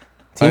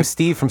 Team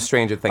Steve from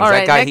Stranger Things. All That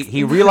right, guy, next-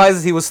 he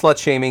realizes he was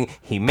slut-shaming.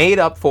 He made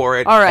up for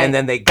it. All right. And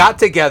then they got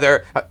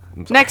together.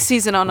 Next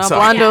season on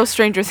sorry. Hablando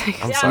Stranger Things.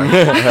 I'm sorry.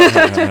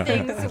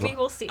 Things we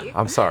will see.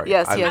 I'm sorry.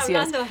 Yes, I- yes,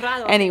 yes. Hablando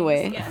raro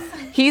Anyway,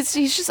 things,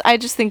 he's just. I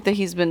just think that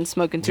he's been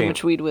smoking too James.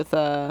 much weed with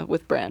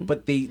Bran.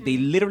 But they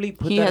literally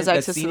put He that, has that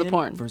access to scene the in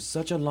porn. for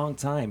such a long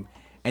time,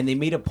 and they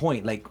made a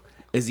point. Like,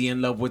 is he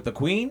in love with the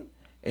queen?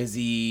 Is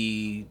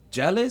he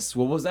jealous?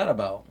 What was that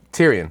about?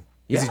 Tyrion.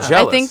 Is he Yeah.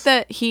 jealous? I think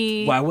that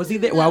he. Why was he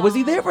there? Why was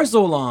he there for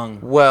so long?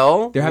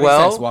 Well, They're having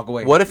sex, walk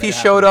away. what if he Let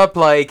it showed up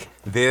like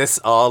this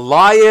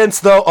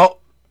alliance though?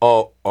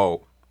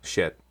 Oh,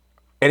 shit.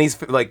 And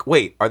he's like,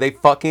 wait, are they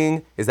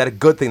fucking? Is that a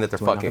good thing that they're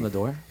Do I knock fucking? on the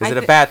door? Is it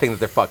a bad thing that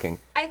they're fucking?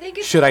 I think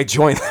it's Should I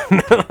join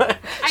them?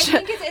 I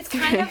think it's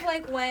kind of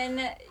like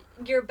when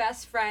your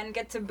best friend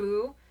gets a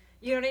boo.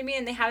 You know what I mean?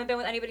 And they haven't been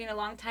with anybody in a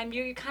long time.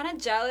 You're kind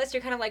of jealous.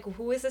 You're kind of like,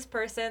 who is this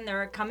person?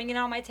 They're coming in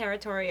on my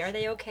territory. Are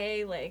they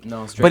okay? Like,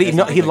 No, But he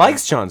straight-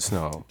 likes Jon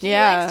Snow. he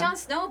Yeah. likes Jon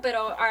Snow, but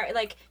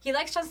he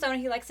likes Jon Snow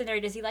and he likes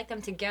Daenerys. Does he like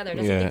them together?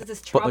 Does he Yeah. think this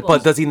is trouble?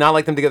 But does he not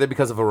like them together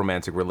because of a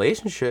romantic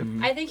relationship?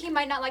 I think he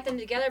might not like them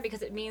together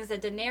because it means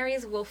that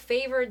Daenerys will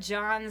favor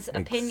Jon's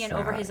opinion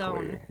over his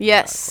own.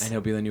 Yes. And he'll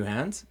be the new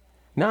hand.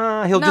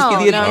 Nah, he'll just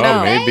be the, No, Oh,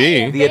 no.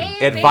 maybe. the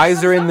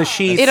advisor in the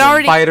sheets It and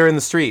already- fighter in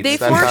the streets. They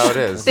That's how it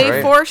is. They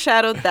right?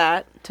 foreshadowed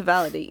that to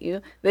validate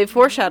you. They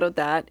foreshadowed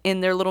that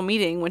in their little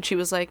meeting when she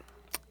was like,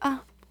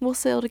 we'll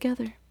sail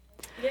together.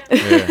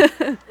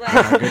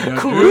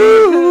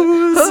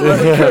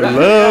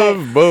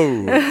 Love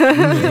boat.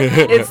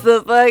 It's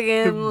the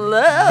fucking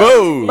love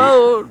Boat.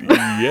 boat.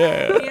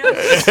 Yeah. You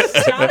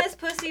know, Jon is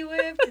pussy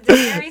whipped.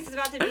 Daenerys is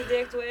about to be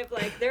dick whipped.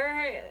 Like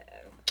they're.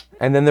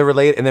 And then they're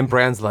related, and then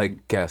Bran's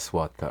like, "Guess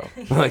what, though?"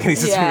 Like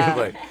he's just Yeah.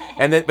 like,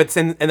 and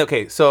then and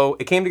okay, so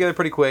it came together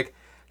pretty quick.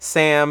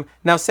 Sam,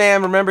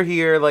 remember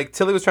here, like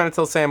Tilly was trying to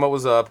tell Sam what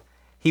was up.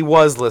 He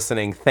was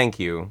listening. Thank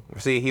you.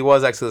 See, he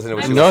was actually listening to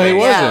what she was No, he saying.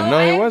 wasn't.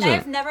 No, he I've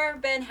wasn't. never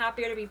been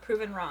happier to be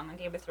proven wrong on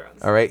Game of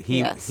Thrones. All right,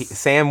 Yes.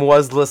 Sam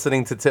was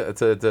listening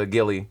to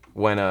Gilly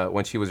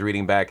when she was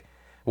reading back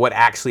what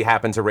actually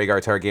happened to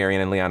Rhaegar Targaryen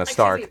and Lyanna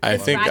Stark. I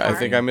think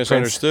I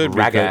misunderstood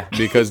Prince because, Rhaegar.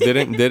 because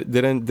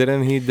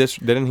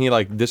didn't he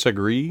like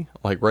disagree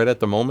like right at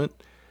the moment?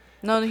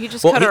 No, he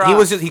just Well, cut her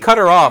off. he cut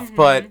her off,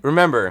 but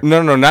remember,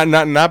 No,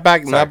 not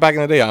back Sorry. not back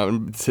in the day.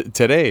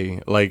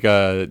 Today, like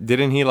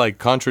didn't he like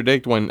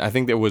contradict when I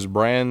think it was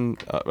Bran?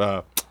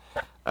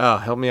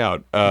 Help me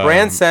out.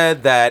 Bran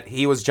said that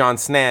he was Jon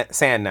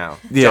Sand now.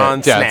 Yeah,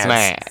 Jon Jon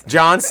Snads.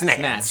 Jon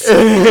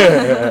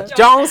Snads.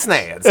 Jon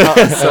Snads.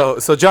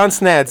 So Jon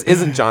Snads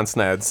isn't Jon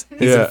Snads.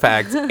 He's Yeah. in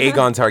fact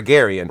Aegon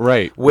Targaryen.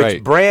 Right, Which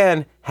right.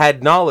 Bran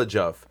had knowledge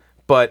of,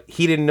 but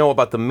he didn't know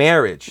about the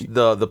marriage.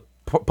 The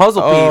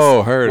puzzle piece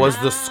Oh, heard. was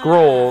the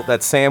scroll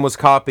that Sam was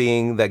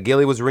copying, that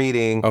Gilly was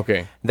reading.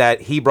 Okay.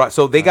 That he brought.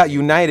 So they got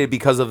united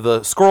because of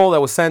the scroll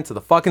that was sent to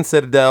the fucking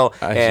Citadel,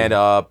 I see. and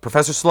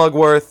Professor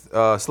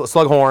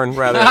Slughorn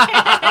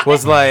rather,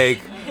 was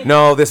like,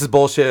 no, this is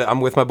bullshit.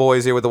 I'm with my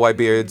boys here with the white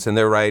beards, and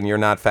they're right, and you're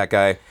not, fat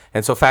guy.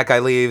 And so fat guy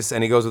leaves,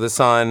 and he goes with his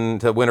son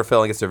to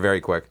Winterfell and gets there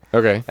very quick.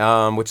 Okay.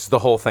 Which is the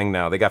whole thing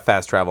now. They got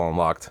fast travel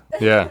unlocked,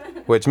 Yeah.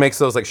 which makes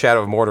those like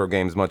Shadow of Mordor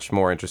games much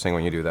more interesting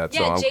when you do that.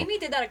 Yeah, so Jamie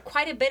did that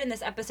quite a bit in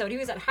this episode. He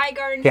was at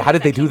Highgarden. Yeah, how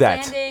did they do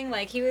that?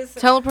 Like he was.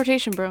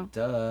 Teleportation, bro.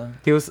 Duh.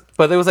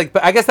 but it was like,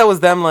 but I guess that was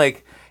them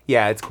like,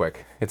 yeah, it's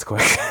quick. It's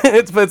quick.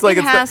 it's like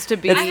It has to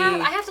be. I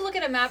have to look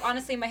at a map.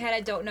 Honestly, in my head,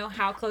 I don't know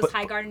how close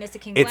Highgarden is to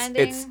King's It's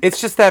Landing.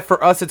 it's just that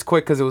for us it's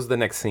quick because it was the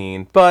next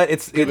scene, but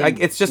it's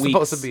just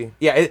supposed to be.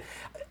 Yeah,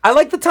 I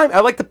like the time.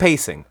 I like the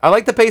pacing. I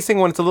like the pacing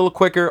when it's a little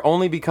quicker,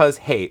 only because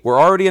hey, we're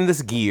already in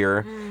this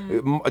gear.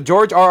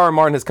 George R.R.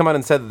 Martin has come out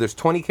and said that there's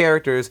 20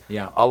 characters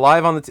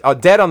alive on the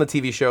dead on the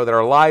TV show that are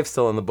alive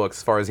still in the books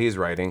as far as he's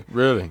writing.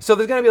 Really? So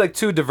there's gonna be like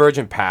two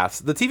divergent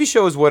paths. The TV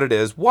show is what it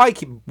is. Why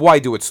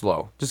do it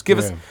slow? Just give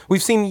us.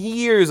 We've seen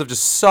years of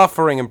just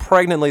suffering and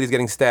pregnant ladies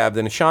getting stabbed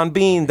and Sean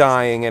Bean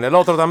dying and El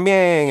Otro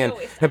También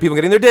and people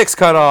getting their dicks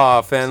cut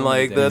off and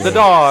like the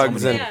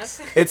dogs and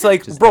it's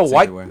like, bro,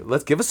 why?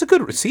 Let's give us a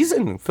good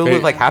season filled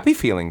with like happy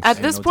feelings. At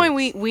this point,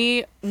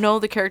 we know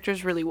the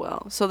characters really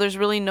well, so there's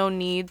really no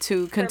need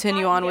to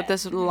continue on with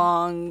this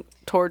long,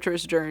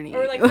 torturous journey.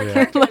 Or like for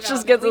character Let's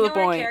just get to we the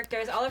know our point.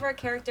 characters. All of our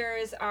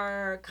characters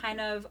are kind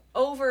of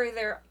over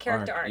their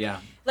character arc. Yeah.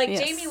 Like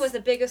Yes. Jamie was the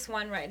biggest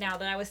one right now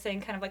that I was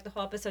saying kind of like the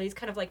whole episode. He's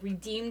kind of like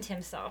redeemed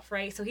himself,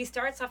 right? So he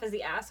starts off as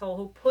the asshole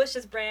who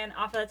pushes Bran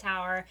off of the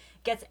tower,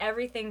 gets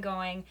everything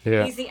going.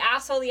 Yeah. He's the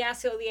asshole,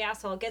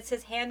 gets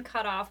his hand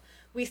cut off,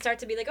 we start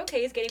to be like,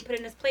 okay, he's getting put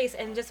in his place,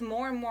 and just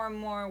more and more and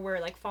more, we're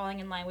like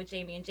falling in line with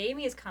Jaime, and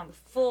Jaime has come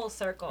full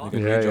circle.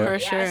 For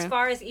sure. As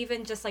far as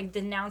even just like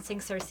denouncing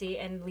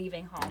Cersei and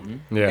leaving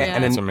home. Yeah,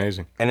 and it's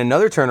amazing. And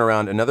another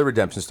turnaround, another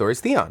redemption story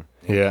is Theon.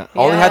 Yeah.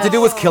 All he had to do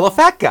was kill a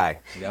fat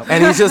guy,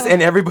 and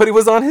and everybody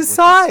was on his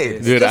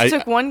side. Dude, just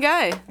took one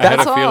guy.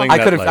 That's all. I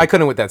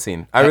couldn't with that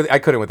scene. I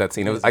couldn't with that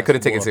scene. I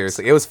couldn't take it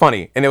seriously. It was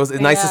funny, and it was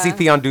nice to see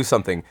Theon do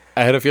something.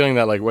 I had a feeling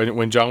that like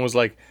when Jon was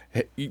like,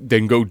 hey,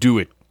 then go do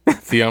it.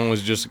 Theon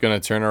was just gonna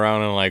turn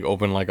around and like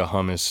open like a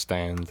hummus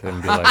stand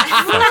and be like,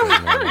 fuck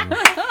it, man.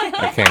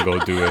 I can't go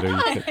do it.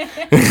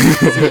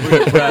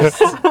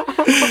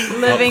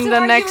 Living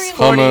the next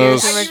 40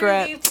 years of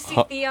regret. Are you relieved to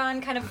see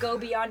Theon kind of go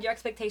beyond your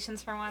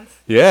expectations for once?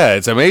 Yeah,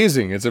 it's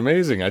amazing. It's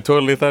amazing. I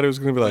totally thought it was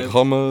gonna be like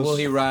hummus. Will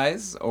he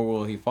rise or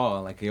will he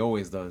fall like he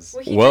always does?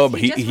 Well,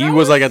 he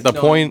was like at the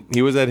point.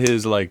 He was at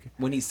his like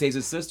when he saves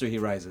his sister, he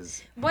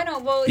rises.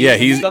 Well, yeah,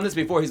 he's done this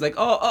before. He's like,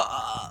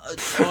 I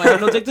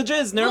have no take the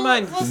jizz. Never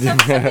mind. Well,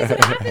 something's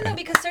gonna happen though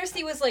because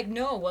Cersei was like,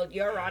 no, well,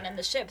 Euron and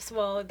the ships.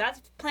 Well, that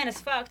plan is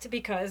fucked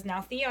because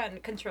now Theon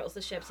controls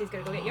the ships. He's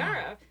gonna go get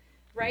Yara,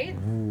 right?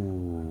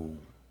 Ooh.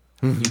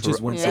 You just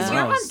went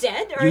somewhere else. Is Euron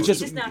dead or is he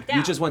just knocked out?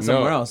 You just went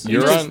somewhere else.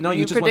 You just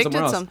went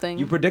somewhere else. Something.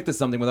 You predicted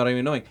something without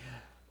even knowing.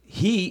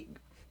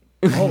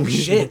 Oh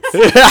shit!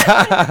 This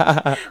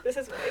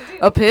is what I do.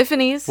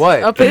 Epiphanies.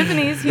 What?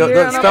 Epiphanies.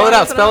 Spell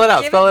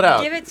it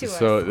out. Give it to us.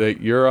 So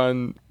that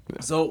Euron.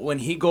 So when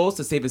he goes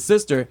to save his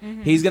sister,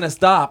 he's gonna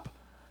stop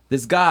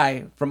this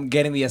guy from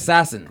getting the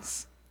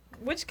assassins.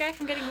 Which guy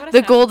from getting what?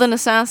 The Golden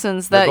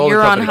Assassins that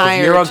Euron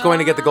hired. Euron's going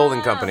to get the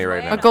Golden Company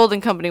right now. A Golden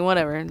Company,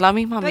 whatever. La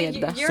misma But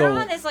mierda.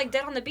 Euron is like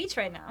dead on the beach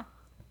right now.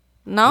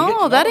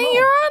 No, that ain't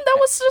Euron. That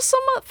was just some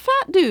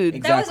fat dude.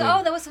 Exactly.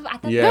 That was. I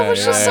thought that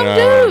was just some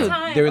no. dude.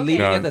 They were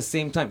leaving at the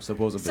same time,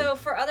 supposedly. So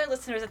for other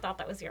listeners, I thought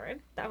that was Euron.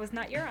 That was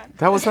not Euron.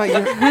 That was not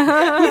Euron.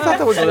 We thought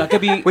that was. So that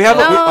could be. We have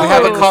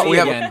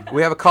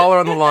a caller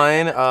on the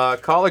line.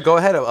 Caller, go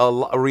ahead.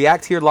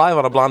 React here live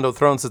on Hablando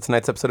Thrones to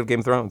tonight's episode of Game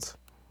of Thrones.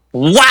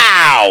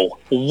 Wow!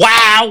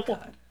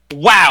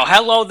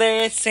 Hello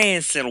there,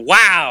 Samson.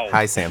 Wow!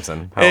 Hi,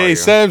 Samson. How are you?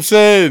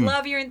 Samson.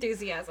 Love your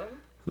enthusiasm.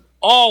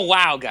 Oh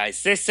wow,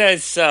 guys! This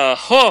is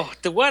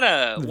what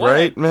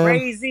a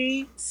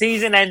crazy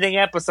season-ending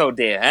episode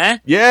there, huh?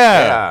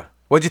 Yeah.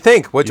 What'd you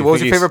think? What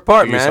was your favorite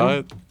part,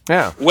 man?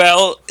 Yeah.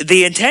 Well,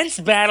 the intense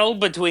battle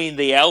between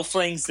the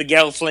Elflings, the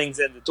Gelflings,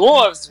 and the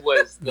Dwarves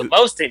was the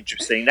most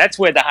interesting. That's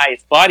where the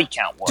highest body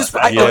count was.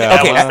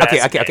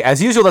 Okay.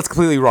 As usual, that's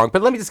completely wrong.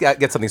 But let me just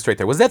get something straight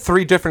there. Was that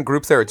 3 different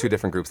groups there or 2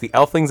 different groups? The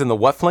Elflings and the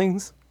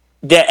whatflings?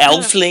 The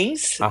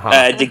Elflings,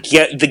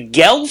 the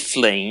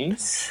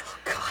Gelflings.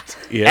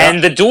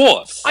 And the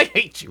dwarves. I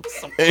hate you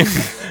so much.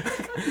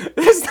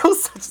 There's no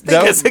such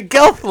thing as a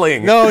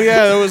gelfling. No,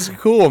 yeah, that was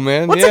cool,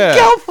 man. What's a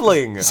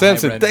gelfling?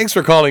 Samson, thanks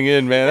for calling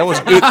in, man. That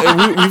was good.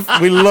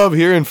 We love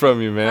hearing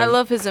from you, man. I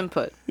love his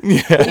input.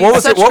 Yeah.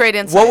 Great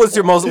insight. What was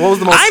the most?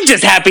 I'm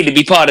just happy to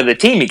be part of the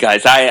team, you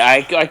guys.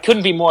 I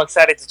couldn't be more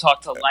excited to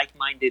talk to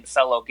like-minded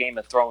fellow Game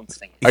of Thrones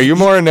fans. Are you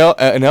more an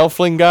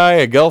elfling guy,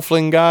 a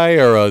gelfling guy,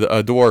 or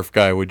a dwarf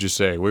guy? Would you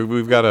say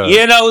we've got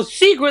a?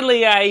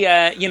 Secretly,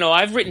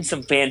 I've written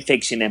some fan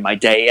fiction in my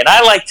day, and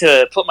I like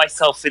to put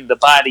myself in the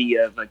body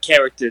of a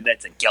character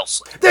that's a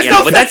gelfling. There's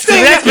no such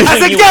thing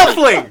as a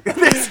gelfling.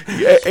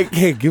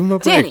 Hey, give him a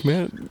break,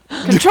 man.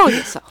 Control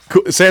yourself.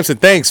 Cool. Samson,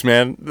 thanks,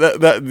 man.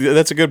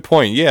 That's a good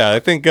point. Yeah,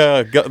 I think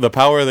the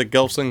power that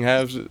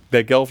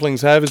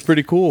gelflings have is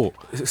pretty cool.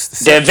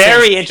 They're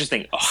very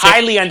interesting,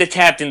 highly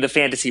undertapped in the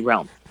fantasy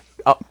realm.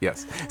 Oh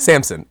yes,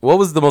 Samson. What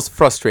was the most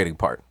frustrating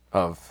part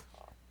of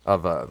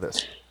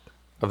this?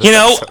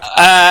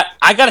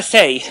 I gotta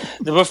say,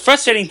 the most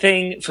frustrating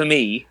thing for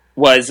me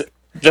was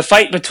the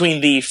fight between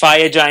the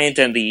fire giant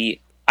and the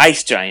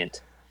ice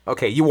giant.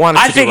 Okay, you wanted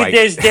to be right. I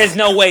figured there's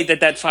no way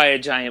that fire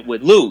giant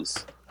would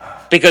lose.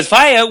 Because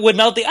fire would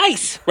melt the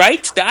ice,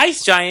 right? The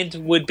ice giant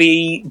would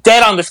be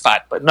dead on the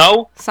spot, but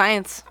no.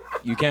 Science.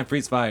 You can't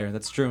freeze fire.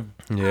 That's true.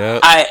 Yeah.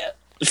 I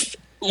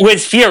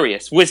was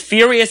furious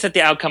at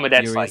the outcome of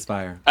that fight.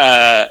 Fire.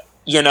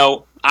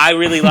 I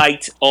really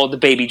liked all the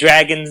baby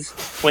dragons.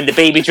 When the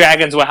baby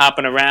dragons were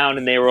hopping around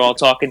and they were all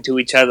talking to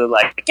each other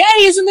like,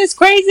 hey, isn't this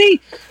crazy?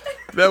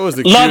 That was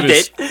the Loved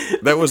cutest.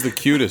 It. That was the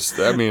cutest.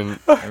 I mean,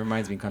 it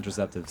reminds me of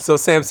contraceptives. So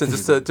Samson,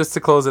 just to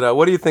close it out,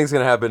 what do you think is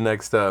going to happen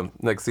next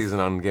season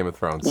on Game of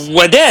Thrones?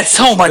 Well, there's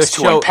so much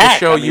to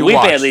unpack. We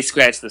barely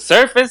scratched the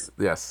surface.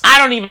 Yes. I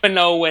don't even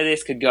know where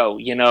this could go.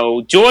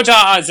 George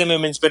R.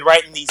 Zimmerman's been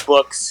writing these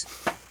books.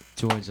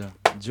 Georgia.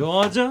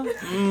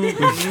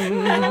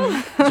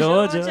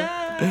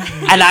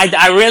 And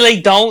I really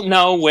don't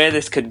know where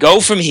this could go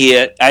from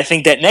here. I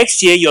think that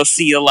next year you'll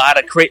see a lot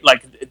of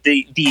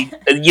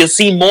you'll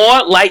see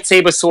more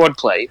lightsaber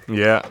swordplay.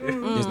 Yeah.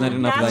 There's not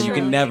enough of that. You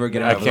can never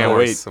get I enough. can't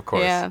wait. Of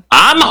course. Yeah.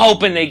 I'm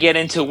hoping they get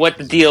into what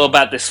the deal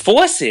about this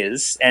Force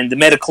is and the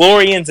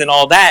midichlorians and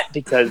all that,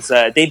 because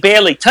they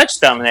barely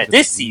touched on that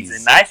this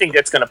season. I think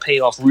that's going to pay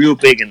off real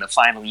big in the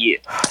final year.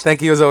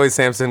 Thank you as always,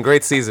 Samson.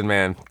 Great season,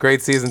 man.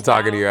 Great season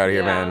talking to you out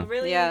here, man.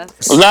 Really. Yeah.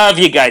 Love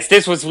you guys.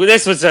 This was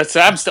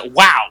I'm still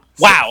wow.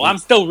 I'm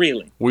still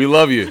reeling. We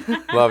love you.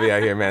 Love you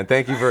out here, man.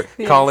 Thank you for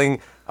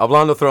calling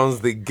Hablando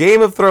Thrones the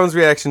Game of Thrones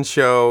reaction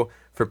show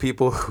for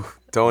people who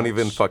don't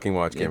even fucking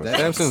watch Game of Thrones.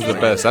 Samson's the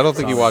best. I don't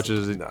think he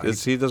watches it.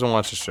 He doesn't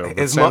watch the show.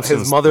 His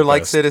mother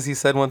likes it, as he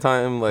said one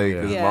time. Like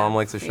his Yeah. mom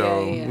likes the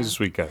show. Yeah. He's a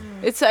sweet guy.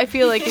 I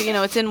feel like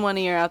it's in one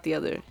ear out the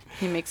other.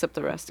 He makes up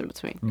the rest in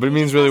between. But it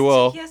means really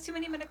well. He has too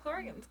many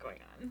midichlorians going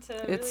on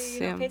to It's,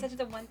 really yeah. pay attention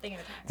to one thing at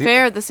a time.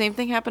 Fair. The same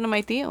thing happened to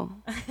my deal.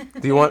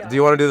 Do you want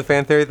to do the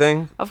fan theory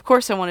thing? Of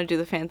course, I want to do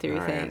the fan theory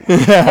thing.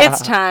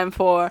 It's time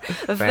for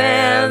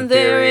fan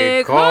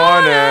theory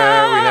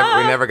corner.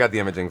 We never got the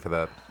imaging for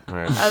that. All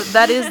right.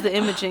 That is the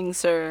imaging,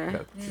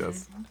 sir.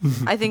 Yes.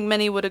 I think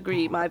many would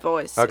agree. My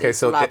voice. Okay, is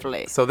so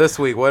lovely. so this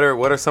week, what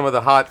are some of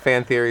the hot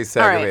fan theories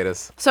to All aggravate right.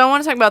 us? So I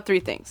want to talk about three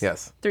things.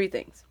 Yes. Three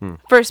things.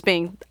 First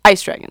being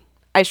Ice Dragon.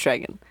 Ice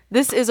Dragon.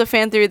 This is a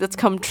fan theory that's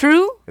come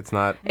true. It's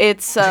not. It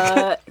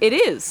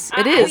is.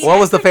 It is. What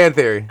was the fan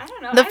theory? I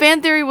don't know. The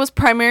fan theory was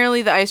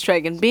primarily the Ice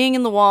Dragon. Being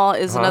in the wall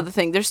is another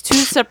thing. There's two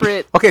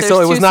separate. Okay, so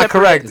it was not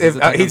correct. Is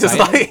it If he just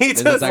Attack on like he Titan?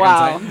 Is it just Attack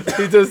on wow.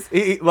 Titan?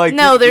 he like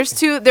No, there's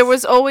two. There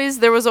was always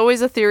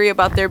a theory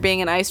about there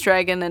being an ice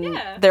dragon, and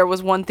Yeah. there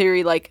was one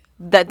theory like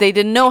that they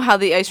didn't know how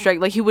the ice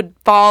dragon, like he would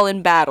fall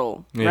in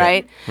battle,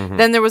 right?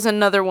 Then there was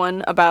another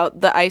one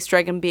about the ice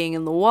dragon being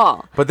in the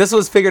wall. But this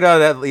was figured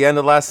out at the end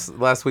of last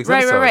week's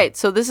episode. Right.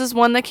 So this is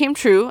one that came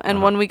true,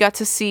 and one we got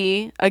to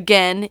see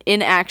again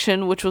in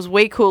action, which was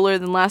way cooler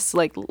than last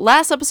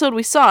episode.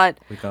 We saw it.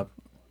 Wake up.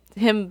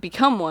 Him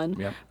become one,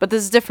 Yep. but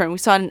this is different. We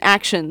saw it in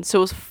action,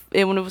 so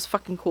it was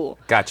fucking cool.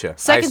 Gotcha.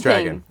 Second Ice thing.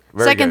 Dragon.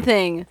 Very Second good.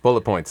 thing.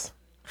 Bullet points.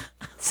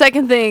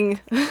 Second thing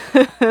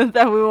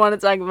that we want to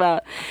talk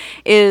about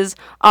is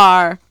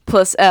R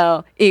plus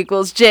L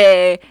equals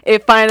J.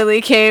 It finally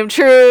came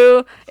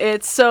true.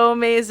 It's so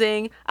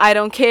amazing. I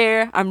don't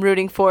care. I'm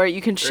rooting for it.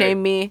 You can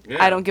shame me.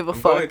 I don't give a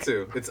fuck.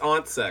 It's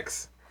aunt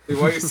sex. Why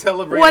are you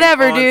celebrating?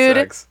 Whatever,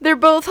 dude. They're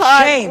both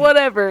hot.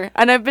 Whatever.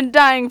 And I've been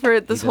dying for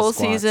it this He whole does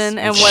squats. season.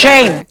 And He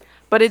whatever. squats.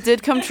 But it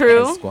did come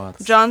true.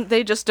 Squats. John,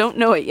 they just don't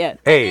know it yet.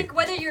 I Hey, think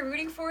whether you're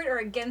rooting for it or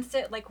against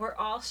it, like we're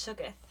all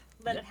shooketh.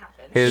 Let it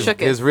happen.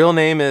 his real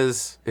name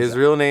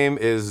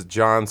is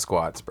John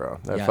Squats, bro.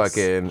 That Yes.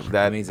 fucking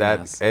that Amazing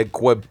ass. el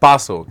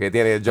cuerpazo que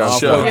tiene John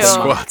John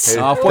Squats. Squats.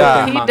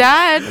 Está He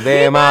died.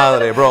 de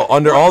madre, bro.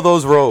 Under all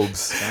those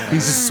robes,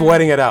 he's just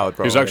sweating it out,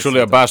 bro. He's actually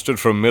a bastard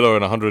from Miller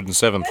in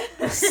 107th.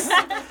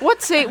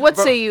 What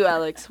say you,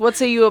 Alex? What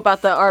say you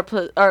about the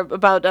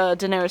about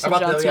Daenerys and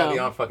Jon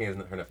Snow? aunt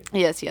fucking her nephew.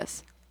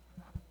 Yes.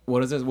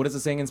 What is it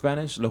saying in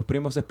Spanish? Los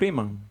primos se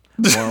priman.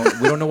 Well,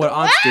 we don't know what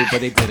aunts do,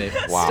 but they did it.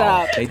 Wow.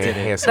 Stop. They did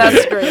it.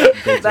 That's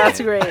great. That's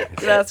it. great.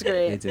 That's They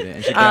great. did it.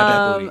 And she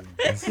grabbed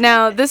that booty.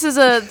 Now, this is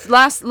a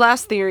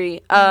last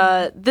theory.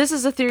 This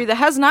is a theory that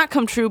has not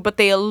come true, but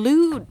they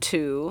allude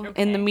to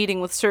in the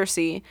meeting with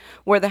Cersei,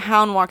 where the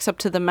Hound walks up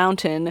to the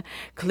mountain,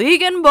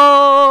 Clegane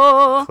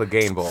Bowl,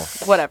 Clegane Bowl.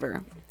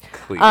 whatever.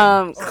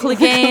 Clegane.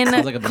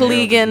 Clegane, like a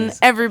Clegane. disease.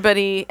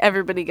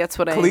 Everybody gets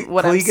what I'm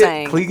Clegane-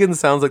 saying. Clegane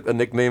sounds like a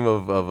nickname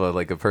of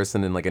like a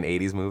person in like an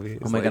 80s movie.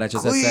 Oh my god, I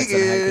just had sex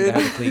and I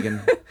had the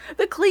Clegan.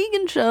 The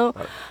Clegane show.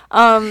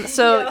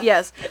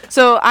 Yes.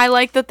 So I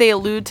like that they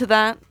allude to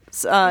that.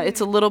 It's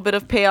a little bit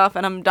of payoff,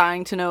 and I'm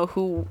dying to know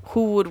who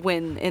would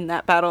win in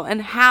that battle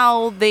and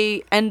how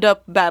they end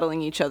up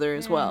battling each other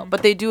as well.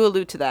 But they do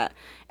allude to that.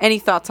 Any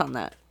thoughts on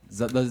that?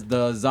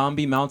 The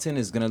zombie mountain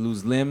is gonna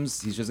lose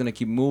limbs. He's just gonna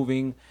keep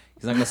moving.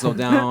 He's not gonna slow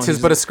down. Tis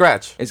but a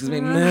scratch. It's gonna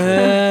be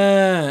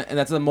meh, and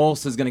that's the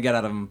most is gonna get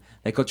out of him.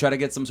 Like he'll try to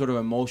get some sort of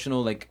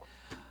emotional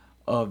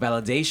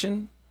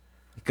validation,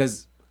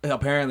 because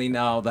apparently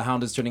now the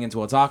Hound is turning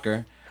into a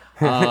talker,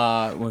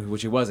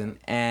 which he wasn't,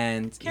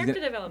 and Character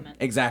development.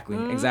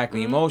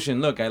 Exactly.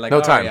 Emotion. Look, I like.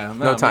 No time. Arya.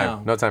 No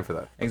time. No time for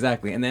that.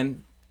 Exactly, and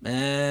then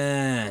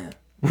and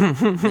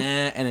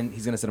then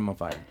he's gonna set him on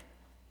fire.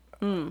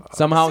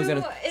 Somehow he's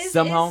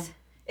gonna.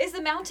 Is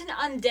the mountain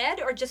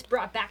undead or just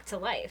brought back to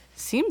life?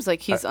 Seems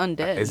like he's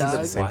undead, isn't it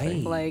dog. the same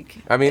thing? Like,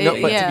 I mean,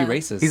 no, but yeah. To be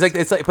racist. He's like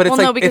it's like, but it's Well,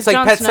 no, like because it's like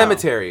Jon Pet Snow.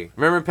 Cemetery.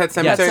 Remember Pet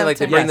Cemetery? Like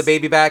they bring the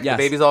baby back, Yes.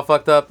 the baby's all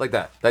fucked up, like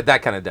that.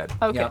 That kind of dead.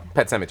 Okay. Yeah.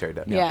 Pet Cemetery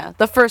dead. Yeah,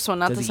 the first one,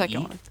 not Does the he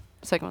second eat? one.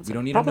 Second one's We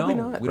don't need to Probably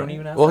know. not. We don't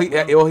even have. Well,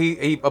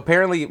 he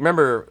apparently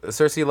remember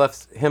Cersei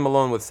left him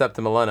alone with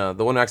Septa Millenna,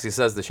 the one who actually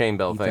says the Shane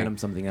Bell He fed thing. him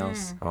something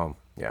else.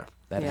 Yeah.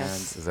 That Yeah.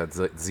 hands. Is that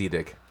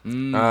Zedic?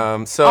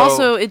 Mm. So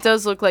Also, it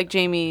does look like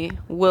Jaime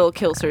will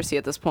kill Cersei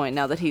at this point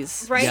now that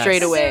he's Right. Yes.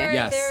 straight away.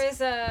 Yes. There is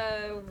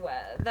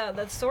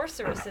the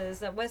sorceresses.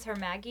 That was her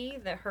Maggie.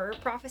 Her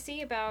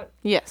prophecy about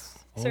Yes.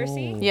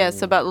 Cersei.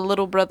 Yes, about the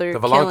little brother the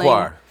killing.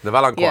 Valancourt. The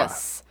Valancourt.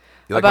 Yes.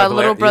 about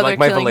little brother you like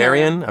my killing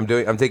Valerian? her. I'm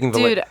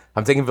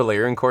taking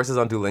Valerian courses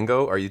on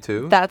Duolingo. Are you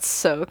too? That's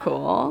so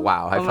cool.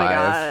 Wow, high five. Oh my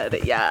god,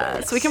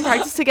 yes. We can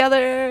practice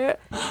together.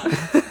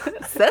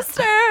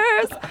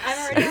 Sisters!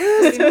 I'm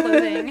already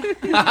clothing.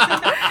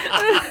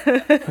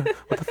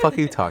 What the fuck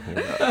are you talking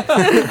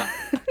about?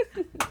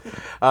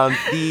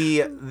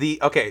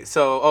 Okay,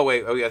 so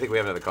I think we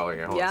have another caller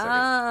here. Hold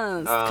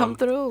on a second. Come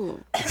through.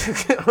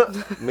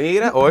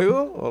 Mira,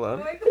 oigo. Hold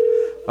on.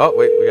 Oh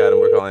wait, we got him.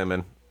 We're calling him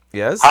in.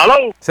 Yes.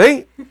 Hello.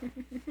 See?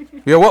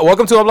 Yeah.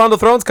 Welcome to Hablando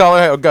Thrones,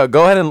 caller.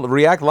 Go ahead and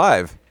react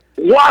live.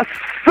 What's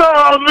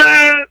up,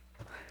 man?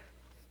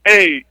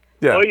 Hey.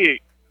 Yeah. Oye.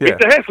 Yeah.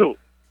 ¿Viste eso?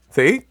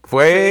 Sí.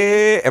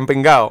 Fue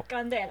empingado.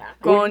 Candela.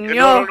 Coño.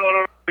 No.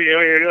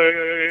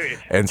 Oye.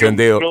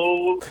 Encendido.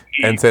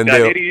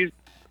 Encendido.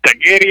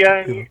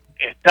 Targaryen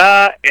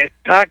está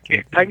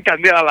en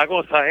candela la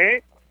cosa,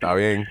 ¿eh? Está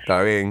bien.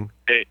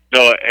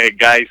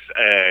 Guys,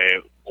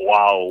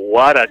 wow,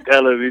 what a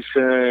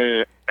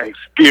television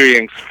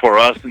experience for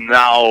us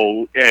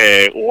now.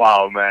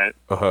 Wow, man.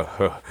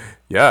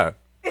 Yeah.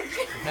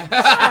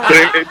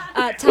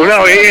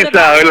 Una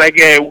belleza,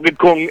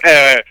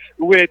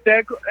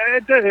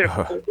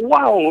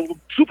 wow,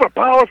 super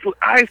powerful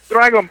ice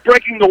dragon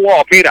breaking the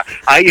wall. Mira,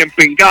 ahí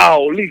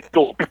empingado,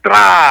 listo,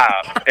 ¡tra!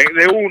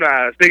 De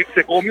una, se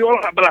comió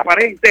la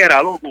pared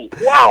entera, loco.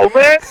 Wow,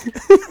 man.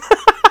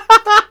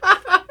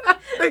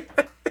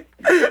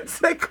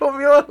 Se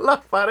comió la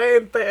pared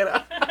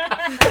entera.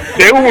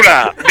 De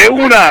una,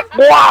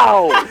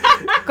 wow.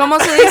 ¿Cómo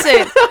se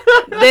dice?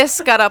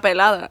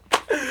 Descarapelada.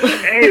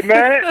 Hey,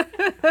 man.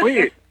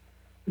 Oye,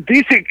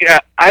 this is,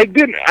 I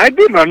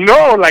didn't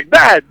know like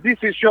that. This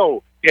is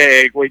show.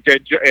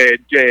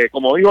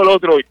 Como dijo el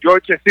otro,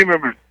 George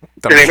Zimmerman.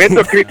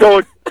 Tremendo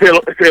escritor,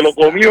 se lo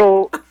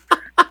comió.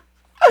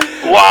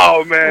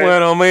 Wow, man.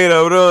 Bueno,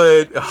 mira,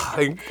 brother.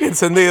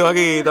 Encendido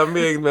aquí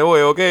también. Me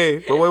voy, ¿ok?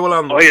 Me voy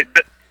volando. Oye,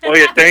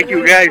 thank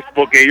you guys,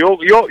 porque I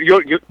don't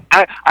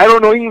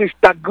know English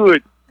that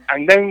good.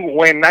 And then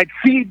when I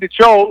see the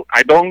show,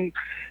 I don't,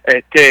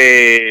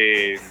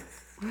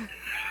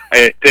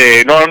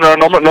 no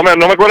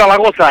me cuela la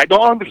cosa. I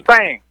don't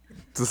understand.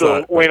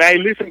 So when I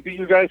listen to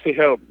you guys, it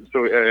helps. So,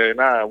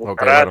 nada,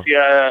 okay,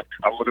 gracias.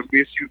 I want to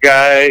miss you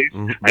guys.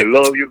 I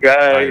love you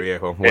guys. Ay,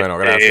 viejo. Bueno,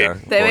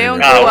 gracias. Te veo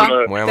en Cuba.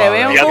 Te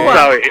veo en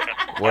Cuba.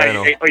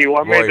 Bueno,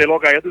 igualmente,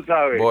 loca, ya tú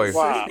sabes. Voy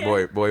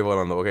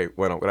volando. Okay,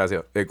 bueno,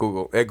 gracias.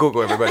 Google,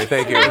 everybody.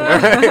 Thank you.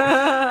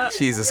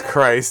 Jesus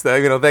Christ.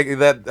 Thank you.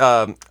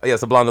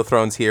 Yes, Hablando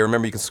Thrones here.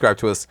 Remember, you can subscribe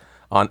to us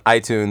on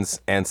iTunes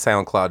and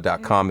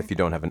SoundCloud.com if you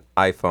don't have an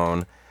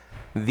iPhone.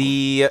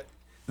 The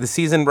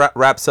season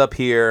wraps up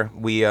here.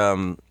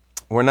 We're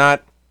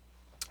not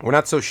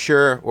so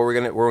sure where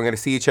we're gonna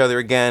see each other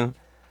again,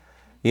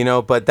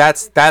 But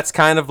that's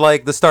kind of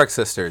like the Stark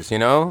sisters,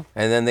 And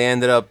then they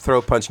ended up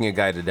throat punching a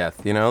guy to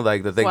death,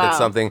 I think that's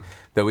something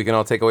that we can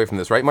all take away from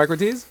this, right, Mike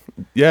Ortiz?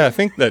 Yeah, I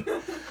think that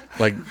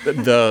like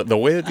the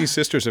way that these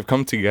sisters have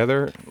come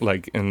together,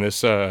 like in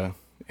this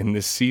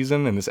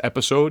season, in this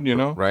episode,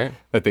 right?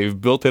 That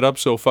they've built it up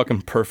so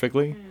fucking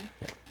perfectly.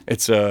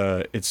 It's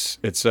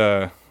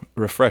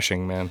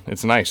refreshing, man.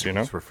 It's nice,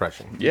 It's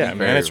refreshing. Yeah,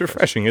 man, it's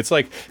refreshing. It's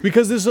like,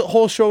 because this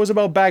whole show is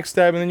about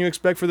backstab, and then you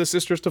expect for the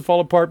sisters to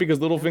fall apart because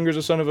Littlefinger's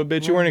a son of a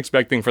bitch. You weren't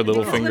expecting for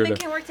Littlefinger Women to...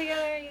 can work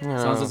together. You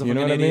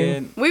know what I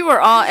mean? We were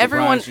all,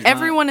 everyone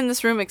in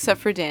this room except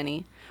for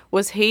Danny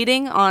was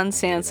hating on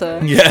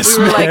Sansa. Yes,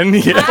 we were man.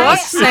 Like, fuck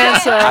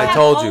Sansa. I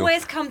told you.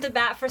 Always come to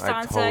bat for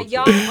Sansa.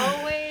 Y'all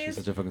always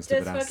such a fucking just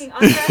stupid ass. fucking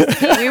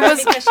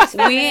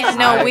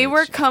underestimate we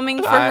were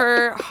coming for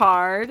her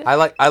hard. I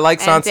like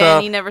and Sansa.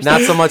 Danny never Not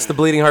said so much the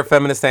bleeding heart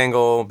feminist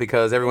angle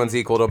because everyone's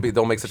equal.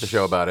 Don't make such a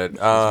show about it. She's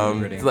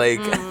really pretty.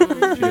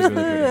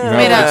 No,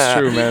 that's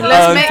true, man.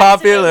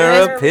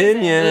 Unpopular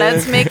opinion.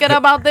 Let's make it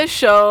about this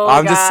show.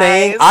 I'm just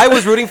saying, guys. I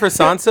was rooting for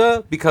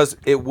Sansa because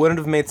it wouldn't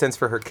have made sense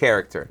for her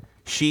character.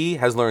 She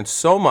has learned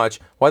so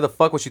much. Why the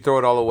fuck would she throw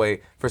it all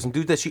away for some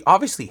dude that she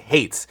obviously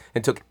hates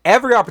and took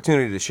every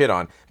opportunity to shit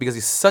on because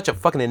he's such a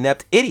fucking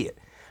inept idiot?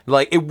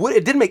 Like, it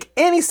didn't make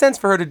any sense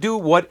for her to do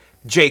what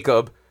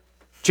Jacob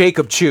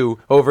Chew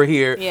over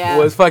here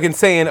was fucking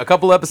saying a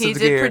couple episodes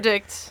ago. He did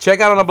predict. Check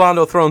out on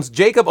Hablando Thrones.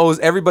 Jacob owes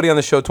everybody on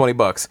the show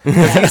 $20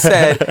 because he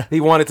said he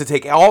wanted to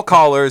take all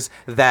callers,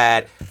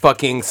 that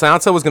fucking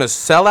Sansa was going to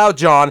sell out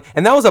Jon,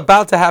 and that was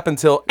about to happen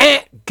till,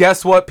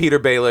 guess what, Peter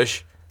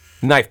Baelish?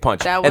 Knife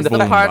punch. That was the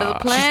part of the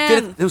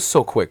plan. It was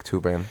so quick too,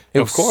 man.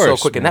 It was so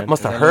quick, and that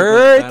must have That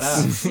hurt.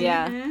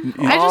 Yeah.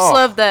 I just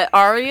love that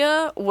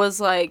Arya was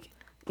like,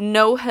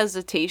 no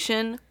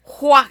hesitation.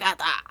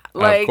 Huacata.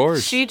 Like,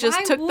 she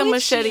just took the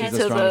machete She's to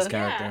the strongest the...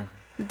 character.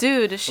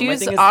 Dude, she was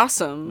thing is,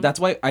 awesome. That's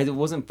why I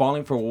wasn't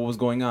falling for what was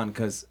going on,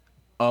 because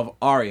of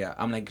Arya.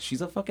 I'm like,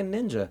 she's a fucking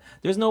ninja.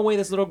 There's no way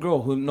this little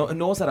girl who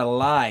knows how to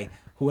lie,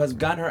 who has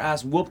gotten her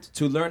ass whooped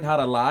to learn how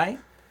to lie,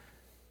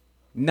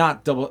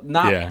 not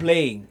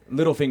playing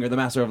Littlefinger, the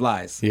master of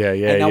lies. Yeah,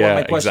 And now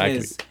my question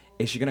is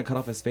Is she gonna cut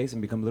off his face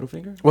and become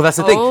Littlefinger? Well, that's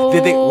the thing.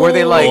 Were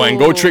they like? Oh, and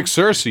go trick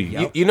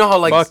Cersei. You know how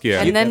like? Fuck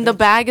yeah. And then the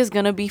bag is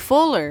gonna be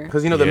fuller.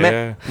 Because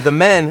the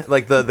men,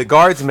 like the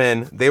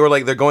guardsmen, they were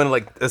like they're going to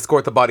like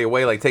escort the body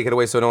away, like take it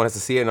away so no one has to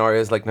see it. And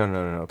Arya's like,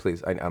 no,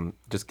 please,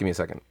 just give me a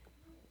second.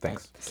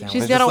 Thanks.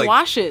 She's gotta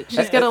wash it.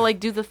 She's gotta like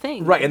do the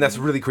thing. Right, and that's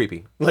really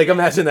creepy. Like,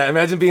 imagine that.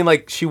 Imagine being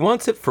like, she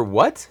wants it for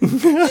what?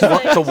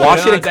 To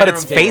wash it and cut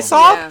its face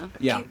off?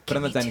 Yeah, put it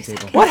on the dining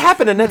table. What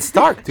happened to Ned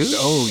Stark, dude?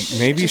 Oh,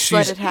 maybe Just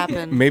let it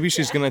happen. Maybe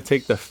she's gonna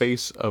take the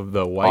face of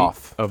the white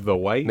Off. of the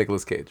white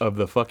Nicolas Cage of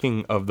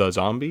the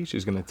zombie.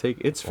 She's gonna take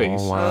its face,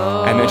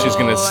 wow. and then she's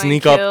gonna and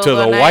sneak kill up to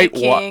the the Night white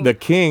King. the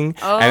king,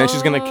 and then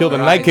she's gonna kill the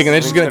Night King, and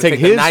then she's gonna take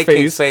the his Night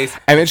King's face, face.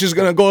 and then she's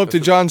gonna go up to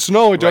Jon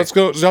Snow, and Right.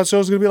 Jon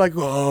Snow's gonna be like,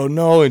 "Oh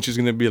no," and she's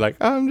gonna be like,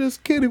 "I'm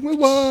just kidding, we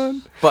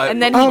won." But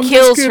And then I'm he just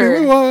kills kidding, we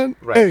her won.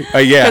 Right.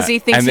 Hey, yeah, because he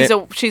thinks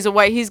and she's a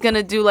white. He's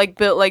gonna do like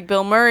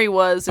Bill Murray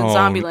was in Oh,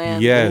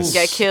 Zombieland. yes. And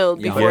get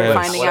killed before Yes.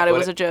 finding out it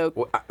was a joke.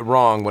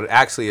 Wrong. What it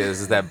actually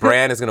is that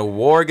Bran is going to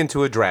warg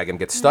into a dragon,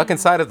 get stuck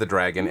inside of the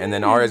dragon, and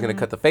then Arya's going to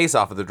cut the face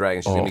off of the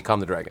dragon. She's going to become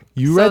the dragon.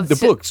 You So read the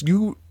si- books.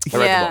 You I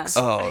read Yeah. the books.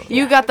 Oh.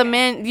 You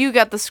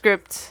got the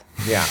script.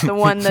 Yeah. The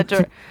one that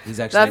He's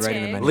actually That's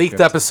writing the okay. manuscript. Leaked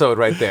episode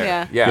right there.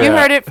 yeah. Yeah.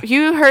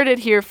 You heard it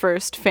here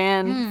first.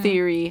 Fan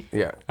theory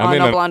Yeah. on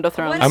in a- Oblando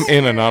Thrones. I'm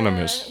in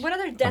anonymous. What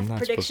other death not supposed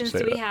to predictions say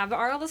do we that. have?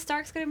 Are all the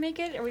Starks gonna make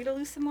it? Are we gonna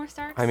lose some more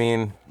Starks? I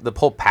mean, the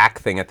whole pack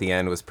thing at the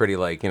end was pretty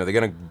like, they're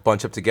going to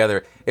bunch up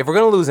together. If we're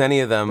going to lose any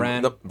of them,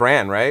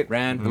 Bran, right?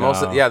 Bran. The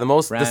most, the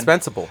most Bran.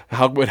 dispensable.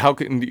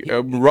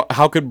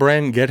 How could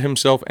Bran get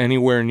himself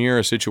anywhere near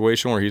a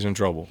situation where he's in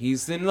trouble?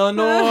 He's in the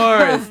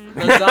north.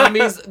 The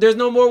zombies. There's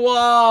no more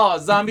wall.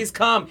 Zombies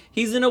come.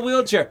 He's in a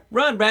wheelchair.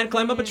 Run, Bran.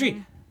 Climb up a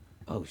tree.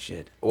 Oh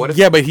shit. What if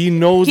Yeah, but he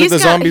knows that the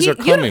zombies are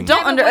coming.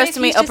 Don't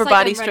underestimate upper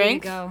body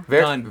strength.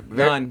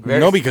 None.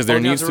 No, because there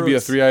Hold down needs to to be a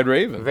roots. three-eyed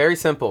raven. Very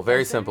simple,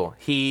 very simple.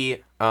 He,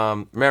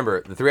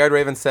 remember, the three-eyed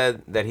raven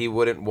said that he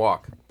wouldn't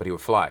walk, but he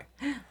would fly.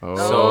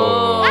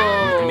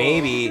 So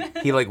maybe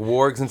he like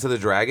wargs into the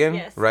dragon,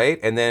 Yes. right?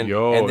 And then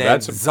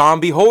that's a-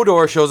 zombie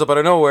Hodor shows up out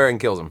of nowhere and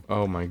kills him.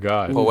 Oh my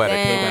god. Poetic.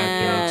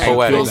 And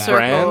Poetic. kills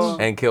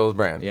Bran? And kills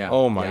Bran. Yeah.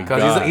 Oh my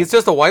Because god. he's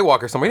just a White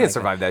Walker. Somebody didn't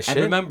survive that shit.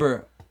 And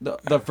remember,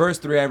 the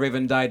first three-eyed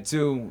raven died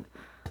too.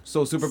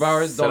 So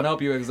superpowers don't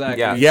help you exactly.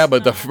 Yeah. Yeah,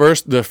 but the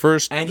first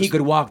And he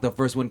could walk. The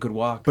first one could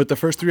walk. But the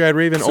first three-eyed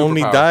raven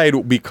only Superpower.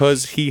 died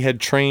because he had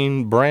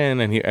trained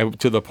Bran, and he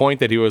to the point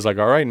that he was like,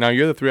 "All right, now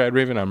you're the three-eyed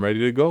raven. I'm ready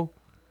to go."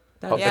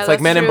 Oh, Yeah, it's like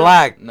that's Men in true.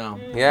 Black. No.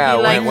 Yeah,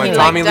 He when like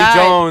Tommy Lee died.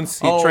 Jones,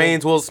 he Oh.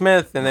 trains Will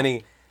Smith, and then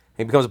he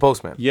becomes a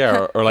postman.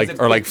 Yeah, or like Is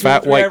it or like two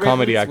fat three-eyed white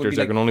comedy ravens? Would actors. be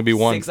There can only be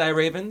one. Six-eyed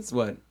ravens?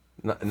 What?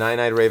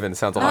 Nine-eyed raven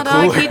sounds a No, lot no,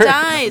 cooler. he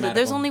died. Mathematical.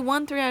 There's only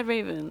one three-eyed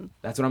raven.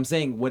 That's what I'm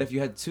saying. What if you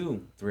had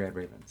two three-eyed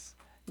ravens?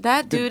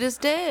 That dude is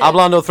dead.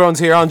 Oblando Thrones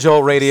here on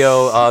Joel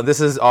Radio. This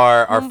is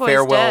our Homeboy's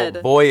farewell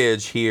dead.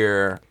 voyage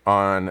here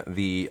on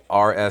the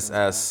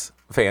RSS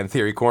Fan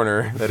Theory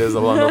Corner that is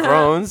Oblando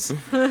Thrones.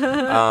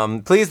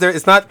 Please,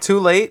 it's not too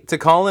late to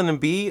call in and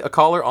be a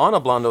caller on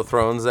Oblando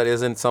Thrones that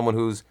isn't someone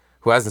who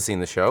hasn't seen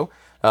the show.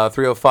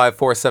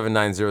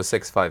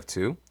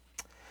 305-479-0652.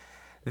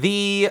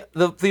 The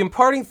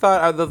imparting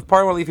thought, the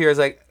part I want to leave here is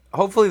like,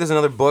 hopefully there's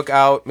another book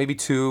out, maybe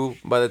two,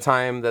 by the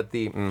time that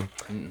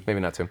maybe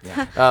not two.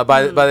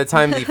 By the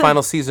time the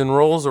final season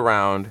rolls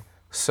around,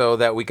 so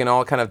that we can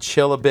all kind of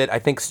chill a bit. I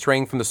think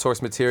straying from the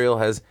source material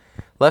has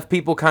left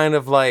people kind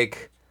of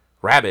like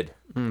rabid,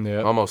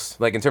 Yeah. almost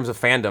like in terms of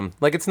fandom.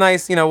 Like it's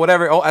nice,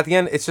 whatever. Oh, at the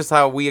end, it's just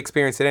how we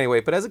experience it anyway.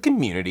 But as a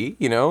community,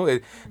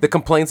 the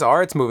complaints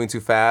are it's moving too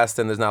fast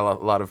and there's not a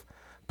lot of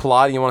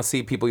plot. And you want to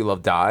see people you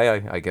love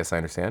die. I guess I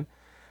understand.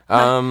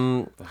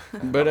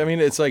 But I mean,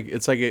 it's like,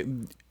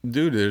 dude.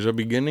 There's a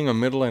beginning, a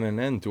middle, and an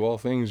end to all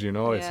things. It's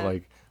Yeah.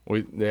 like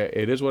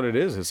it is what it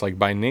is. It's like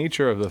by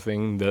nature of the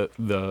thing,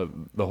 the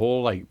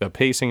whole like the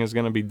pacing is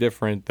going to be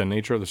different. The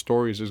nature of the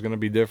stories is going to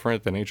be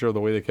different. The nature of the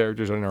way the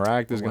characters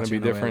interact is going to be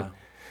Watch your different. novela.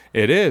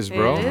 It is,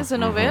 bro. It is a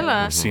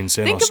novela. Sin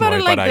Think senos about no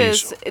it hay like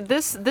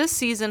paraíso. this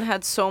season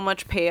had so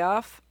much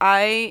payoff.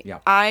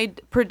 I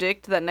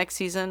predict that next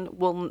season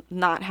will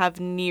not have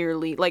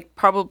nearly,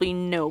 probably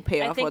no I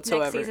payoff think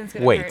whatsoever. next season's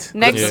gonna Wait. hurt.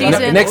 Next Yeah.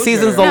 season. Next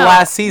season's the No.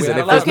 last season.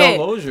 We If had there's a lot Okay.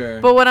 of closure.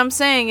 But what I'm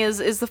saying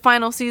is the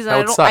final season. That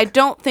would suck. I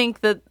don't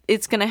think that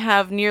it's gonna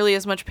have nearly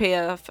as much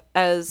payoff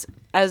as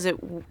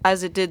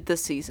it did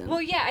this season.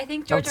 Well, yeah, I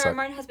think That would George R. R. suck.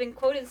 Martin has been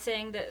quoted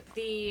saying that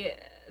the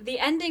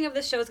ending of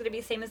the show is going to be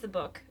the same as the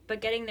book,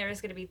 but getting there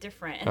is going to be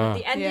different. And that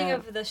the ending Yeah.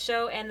 of the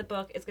show and the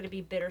book is going to be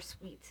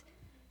bittersweet.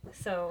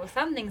 So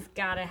something's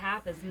got to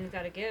happen. Something's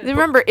got to give.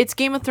 Remember, it's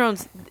Game of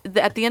Thrones.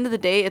 At the end of the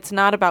day, it's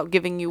not about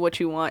giving you what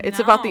you want. It's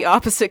about the No.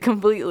 opposite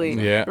completely.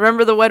 Yeah.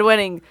 Remember the Wed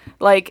Wedding?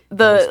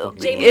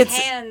 Jamie's It's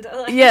hand.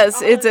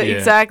 yes, all it's of it. Yeah.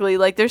 exactly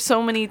like there's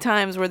so many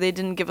times where they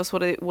didn't give us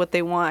what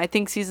they want. I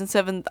think season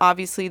 7,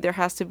 obviously, there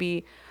has to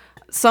be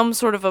some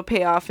sort of a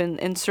payoff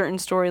in certain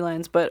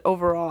storylines, but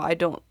overall,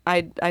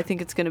 I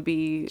think it's gonna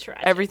be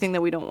Tragic. everything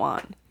that we don't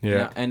want.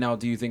 Yeah. And now,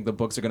 do you think the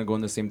books are going to go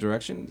in the same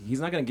direction?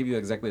 He's not going to give you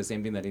exactly the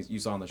same thing that you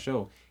saw on the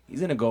show. He's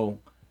going to go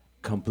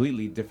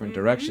completely different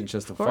directions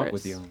just to fuck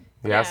with you.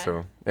 Yeah,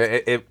 so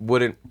it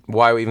wouldn't.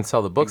 Why even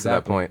sell the books at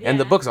that point? Yeah. And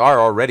the books are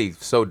already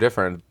so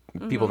different.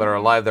 People that are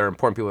alive, that are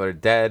important, people that are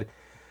dead.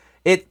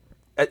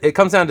 It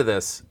comes down to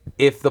this: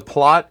 if the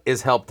plot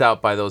is helped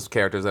out by those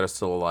characters that are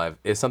still alive,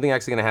 is something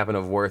actually going to happen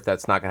of worth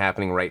that's not going to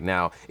happening right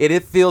now?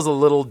 It feels a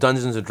little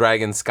Dungeons and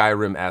Dragons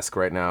Skyrim-esque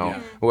right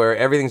now, where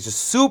everything's just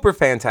super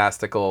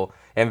fantastical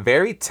and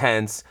very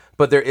tense,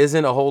 but there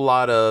isn't a whole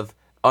lot of.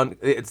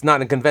 It's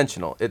not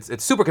conventional.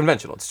 It's super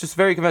conventional. It's just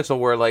very conventional.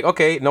 Where like,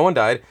 okay, no one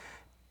died.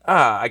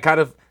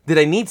 Did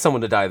I need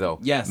someone to die though?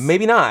 Yes.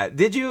 Maybe not.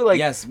 Did you like?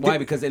 Yes. Why?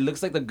 Because it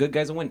looks like the good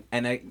guys will win,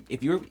 and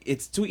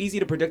it's too easy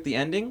to predict the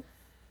ending.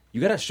 You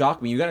gotta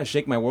shock me. You gotta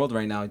shake my world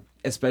right now,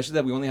 especially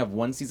that we only have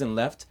one season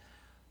left.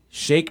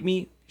 Shake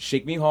me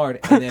hard,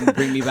 and then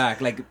bring me back.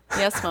 Like,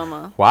 yes,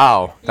 Mama.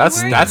 Wow,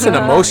 that's an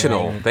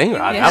emotional thing.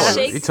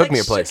 You took me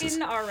a places.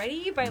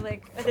 Already by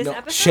this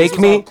episode.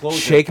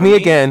 Shake me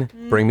again,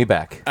 bring me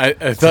back. I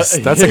thought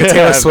that's like a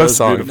Taylor Swift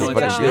song. No,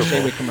 it's a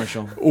Shake Weight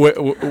commercial.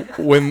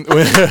 When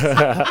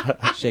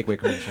Shake Weight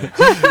commercial.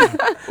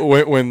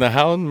 when the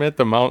Hound met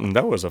the Mountain,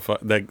 that was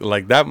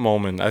like that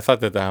moment. I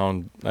thought that the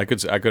Hound, I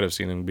could have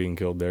seen him being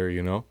killed there,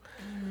 you know.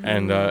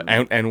 And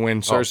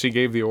when Cersei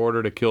gave the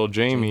order to kill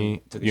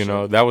Jaime,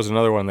 that was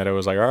another one that I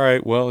was like, all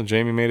right, well,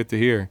 Jaime made it to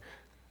here.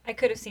 I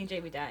could have seen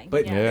Jaime dying.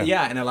 But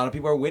yeah, and a lot of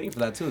people are waiting for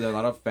that too. There are a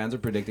lot of fans are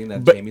predicting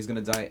that Jaime's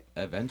gonna die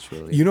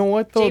eventually. You know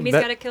what though? Jaime's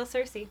gotta kill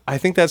Cersei. I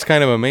think that's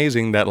kind of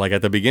amazing that like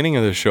at the beginning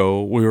of the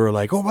show we were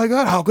like, oh my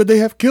god, how could they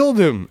have killed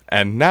him?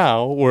 And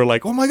now we're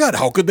like, oh my god,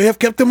 how could they have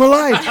kept him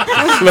alive?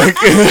 Like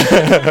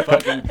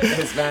fucking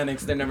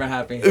Hispanics, they're never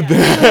happy.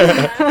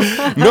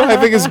 No, I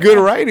think it's good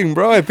writing,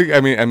 bro.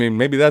 I mean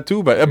maybe that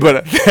too, but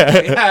but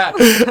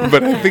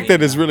I think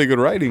that is really good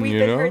writing. We've you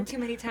been know, hurt too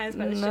many times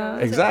by the show.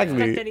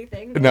 exactly.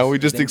 Anything. Now we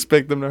just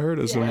expect them to hurt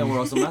us. Yeah, and we're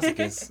also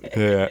masochists.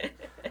 Yeah.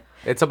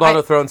 It's a Blood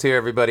of Thrones here,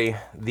 everybody.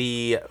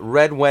 The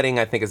Red Wedding,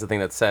 I think, is the thing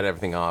that set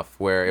everything off.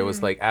 Where it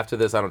was like, after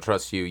this, I don't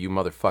trust you, you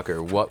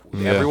motherfucker. What?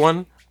 Yeah.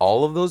 Everyone,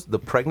 all of those, the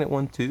pregnant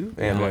one too.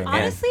 And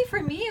honestly,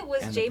 for me, it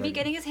was Jaime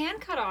getting his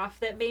hand cut off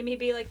that made me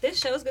be like, this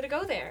show's gonna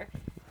go there.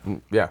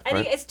 Yeah. I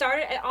think it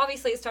started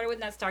with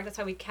Ned Stark. That's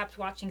why we kept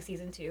watching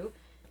season 2.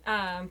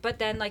 But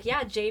then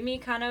Jaime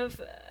kind of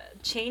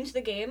changed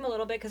the game a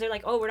little bit because they're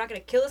like, oh, we're not gonna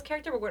kill this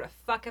character, we're gonna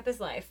fuck up his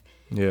life.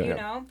 Yeah. You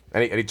know?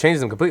 And he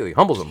changed him completely,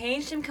 humbles him.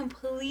 Changed him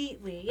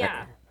completely,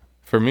 yeah.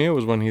 For me, it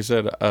was when he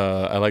said,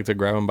 I like to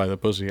grab him by the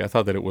pussy. I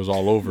thought that it was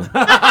all over.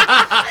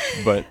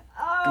 But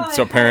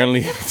so apparently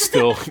it's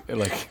still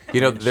like...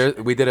 You know,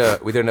 we did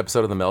an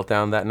episode of The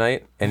Meltdown that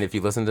night, and if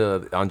you listen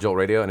to on Jolt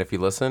Radio, and if you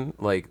listen,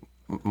 like,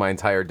 my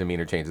entire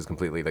demeanor changes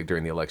completely, like,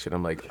 during the election.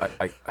 I'm like,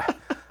 I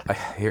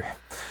hear...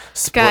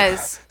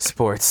 Sports.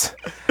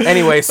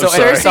 Anyway, so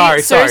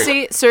sorry.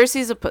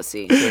 Cersei's a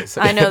pussy.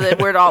 I know that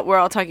we're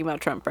all talking about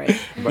Trump, right?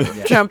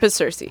 Trump is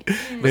Cersei.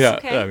 Yeah,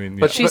 okay. I mean,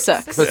 but she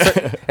sucks.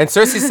 And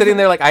Cersei's sitting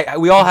there like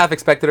we all half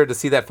expected her to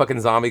see that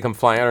fucking zombie come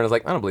flying out, and I was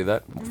like, I don't believe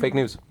that. Fake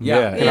news.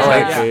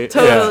 Totally.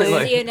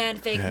 CNN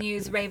fake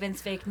news,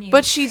 Ravens fake news.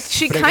 But she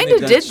kind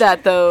of did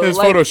that though. It's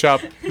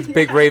Photoshop.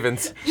 Big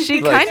Ravens.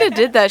 She kind of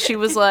did that. She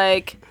was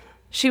like,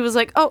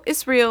 oh,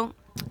 it's real.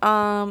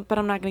 But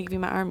I'm not gonna give you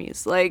my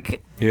armies.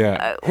 Like,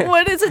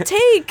 what does it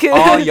take?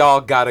 All y'all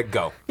gotta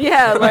go.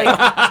 Yeah, like,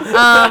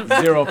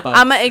 0 fucks.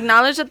 I'm gonna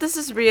acknowledge that this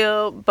is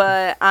real,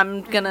 but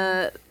I'm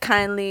gonna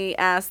kindly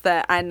ask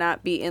that I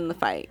not be in the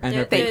fight.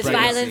 And there's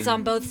violence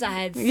on both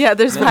sides. Yeah,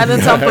 there's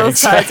violence on both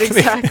sides.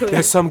 Exactly.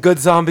 There's some good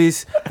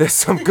zombies. There's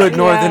some good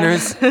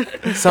Northerners.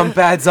 Some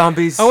bad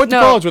zombies. I went to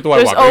college with the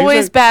White Walker. Walker. There's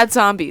always bad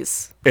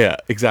zombies. Yeah,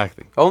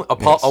 exactly.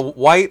 A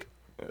white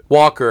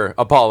Walker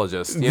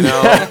apologist, you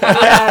know.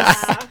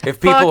 If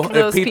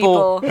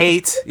people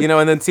hate, you know,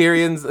 and then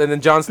Tyrion's and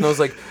then Jon Snow's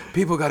like,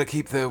 people got to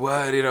keep their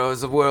word, you know,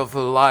 it's a world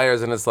full of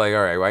liars, and it's like,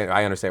 all right,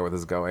 I understand where this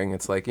is going.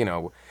 It's like, you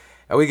know,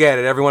 we get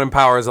it. Everyone in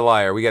power is a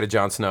liar. We get it,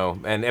 Jon Snow,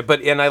 and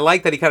I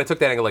like that he kind of took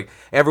that angle, like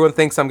everyone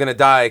thinks I'm gonna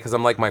die because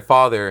I'm like my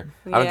father.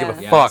 I don't give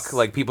a fuck.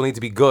 Like people need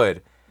to be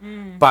good.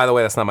 By the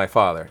way, that's not my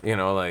father. You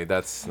know, like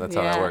that's how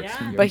that works.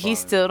 Yeah. But he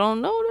still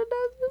don't know that.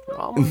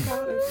 Oh my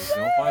God. We're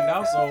gonna find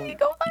out soon.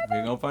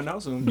 We're gonna find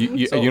out soon.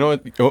 You know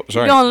what? Oh,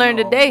 sorry. You're gonna learn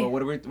today.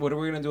 What are we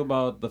gonna do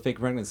about the fake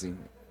pregnancy?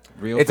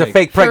 It's a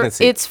fake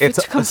pregnancy. It's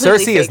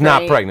Cersei is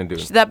not pregnant, dude.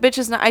 That bitch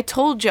is not. I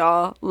told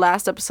y'all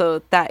last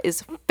episode that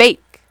is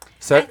fake.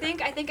 I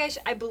think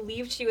I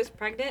believed she was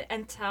pregnant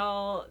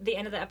until the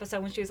end of the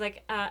episode when she was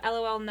like,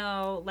 "LOL,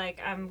 no,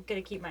 like I'm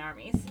gonna keep my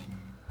armies."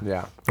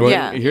 Yeah.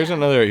 Well, here's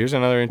another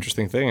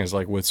interesting thing is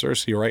like with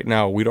Cersei right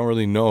now, we don't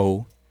really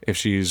know if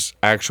she's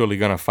actually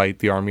gonna fight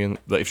the army of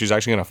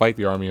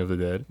the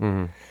dead,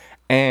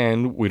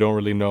 and we don't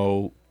really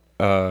know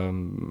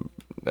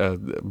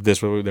this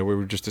that we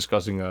were just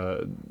discussing.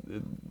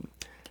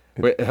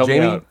 Wait, help Jaime?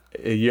 me out.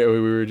 Yeah,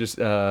 we were just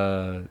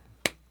Why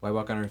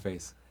walk on her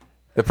face?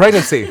 The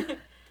pregnancy.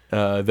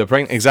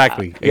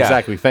 Exactly.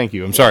 Thank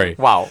you. I'm sorry.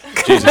 Wow.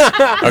 Jesus.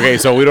 Okay,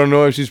 so we don't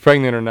know if she's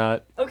pregnant or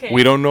not. Okay.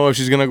 We don't know if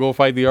she's gonna go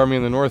fight the army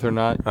in the north or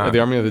not, or the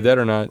army of the dead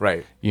or not.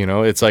 Right. You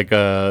know, it's like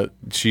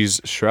she's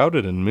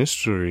shrouded in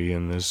mystery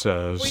in this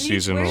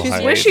season.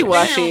 She's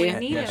wishy-washy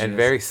and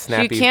very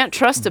snappy. You can't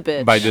trust a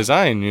bitch by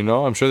design. You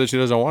know, I'm sure that she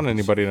doesn't want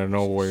anybody to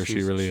know where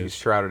she really is.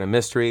 She's shrouded in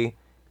mystery.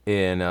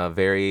 In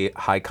very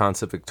high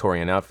concept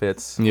Victorian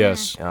outfits.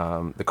 Yes.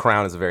 The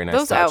crown is a very nice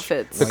Those touch.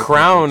 outfits. The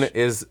crown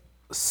is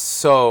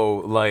so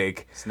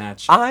like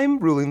Snatch. I'm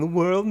ruling the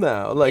world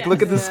now. Like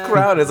look at this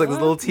crown. It's like this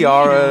little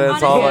tiara. And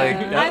it's all like.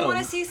 I want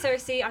to see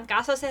Cersei on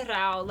Caso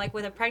Cerrado, like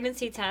with a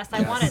pregnancy test.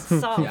 I want it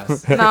solved.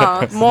 Yes.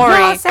 No,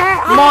 Maury.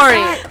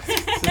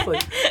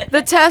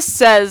 The test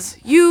says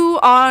you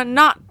are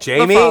not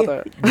Jamie. The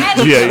father.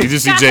 Yeah, you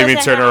just see Jamie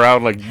turn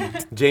around like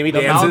Jamie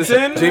dances.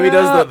 Jamie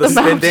does the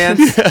spin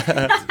dance.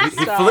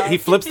 He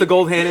flips the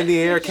gold hand in the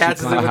air,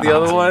 catches it with the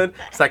other one.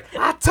 It's like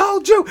I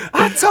told you.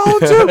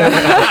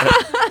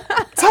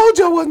 Told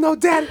you I wasn't no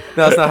daddy.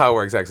 No, that's not how it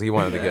works. Actually, he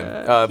wanted a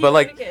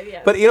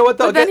kid. But you know what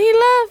though? But then he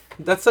left.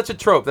 That's such a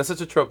trope.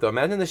 Though.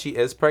 Imagine that she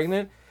is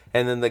pregnant,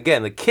 and then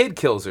again the kid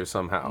kills her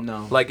somehow.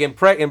 No. Like in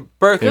birth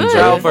and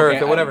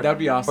childbirth or whatever. That'd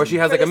be awesome. Or she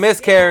has like a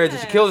miscarriage and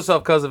she kills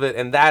herself because of it,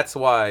 and that's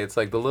why it's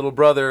like the little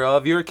brother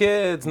of your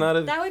kids, not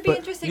of. That would be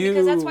interesting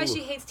because that's why she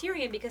hates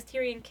Tyrion, because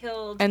Tyrion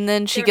killed. And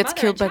then she gets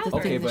killed by the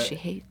thing that she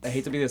hates. I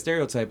hate to be the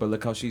stereotype, but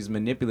look how she's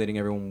manipulating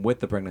everyone with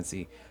the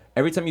pregnancy.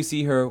 Every time you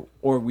see her,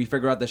 or we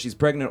figure out that she's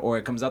pregnant, or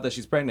it comes out that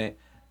she's pregnant,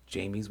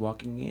 Jamie's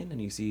walking in,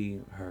 and you see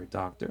her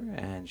doctor,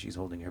 and she's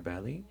holding her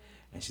belly,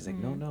 and she's like,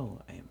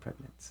 "No, I am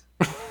pregnant."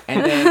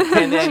 And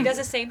then she does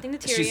the same thing to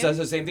Tyrion. She does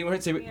the same thing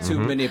with her to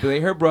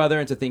manipulate her brother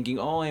into thinking,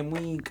 "Oh, I'm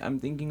weak. I'm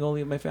thinking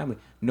only of my family."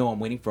 No, I'm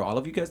waiting for all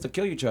of you guys to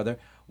kill each other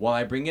while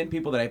I bring in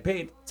people that I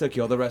paid to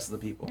kill the rest of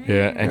the people.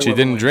 Yeah, and she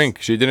didn't drink.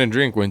 She didn't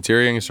drink when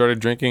Tyrion started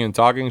drinking and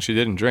talking. She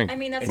didn't drink. I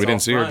mean, we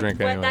didn't see her drink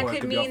anyway. That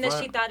could mean that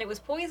she thought it was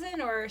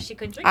poison, or she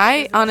could drink.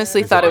 I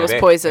honestly thought it was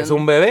poison. It's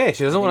un bebé.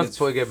 She doesn't want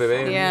to get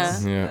bebé.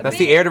 Yeah. That's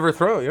the heir to her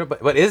throne. You know,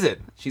 but is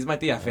it? She's my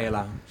tia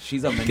Fela.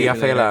 She's a tia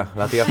Fela.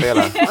 La tia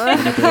Fela.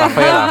 La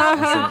Fela.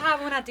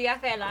 Have una tia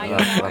Fela.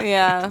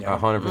 Yeah.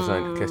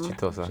 100%. Que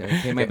chistosa.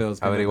 Pay my bills.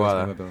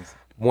 Averiguada.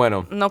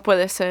 Bueno. No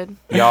puede ser.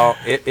 Y'all,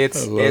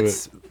 it's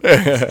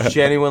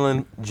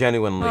genuinely.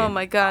 Oh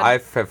my God. I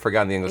have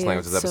forgotten the English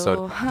language of this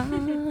episode.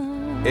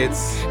 It's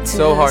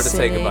so hard to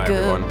say goodbye,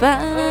 everyone.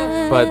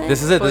 But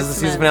this is it. This is the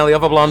season finale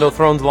of Hablando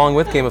Thrones, along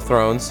with Game of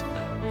Thrones.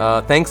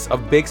 A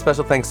big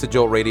special thanks to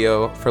Jolt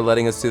Radio for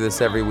letting us do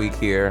this every week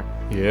here.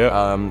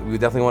 Yeah. We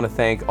definitely want to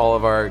thank all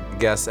of our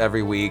guests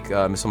every week.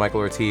 Mr. Michael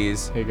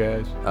Ortiz. Hey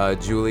guys.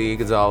 Julie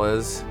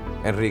Gonzalez.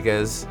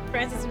 Enriquez.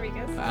 Francis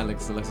Enriquez.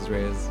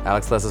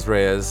 Alexis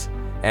Reyes.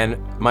 And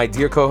my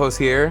dear co-host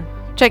here.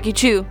 Jackie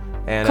Chu.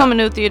 And, coming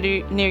to a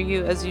theater near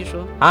you as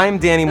usual. I'm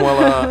Danny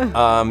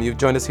Muella. You've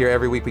joined us here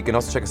every week. You can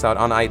also check us out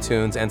on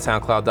iTunes and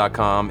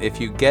SoundCloud.com. If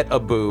you get a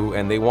boo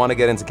and they want to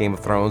get into Game of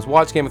Thrones,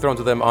 watch Game of Thrones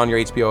with them on your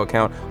HBO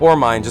account or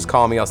mine. Just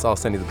call me. I'll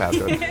send you the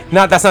passcode.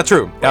 No, that's not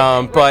true.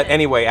 But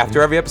anyway,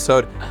 after every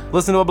episode,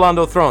 listen to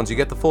Hablando Thrones. You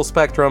get the full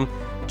spectrum.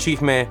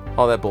 Chief May,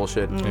 all that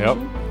bullshit. Yep.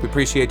 We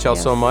appreciate y'all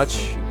so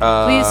much.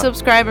 Please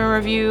subscribe and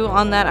review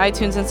on that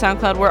iTunes and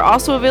SoundCloud. We're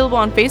also available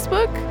on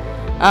Facebook.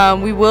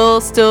 We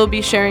will still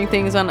be sharing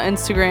things on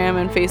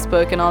Instagram and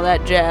Facebook and all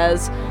that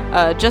jazz,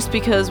 just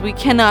because we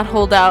cannot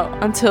hold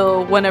out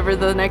until whenever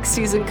the next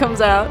season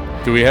comes out.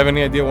 Do we have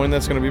any idea when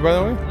that's going to be, by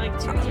the way? Like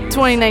 2 years.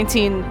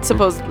 2019,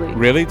 supposedly.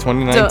 Really?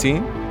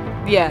 2019?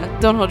 Yeah,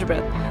 don't hold your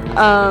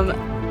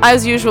breath.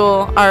 As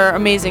usual, our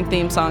amazing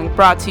theme song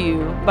brought to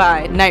you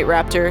by Night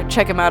Raptor.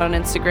 Check him out on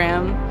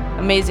Instagram.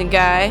 Amazing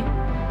guy.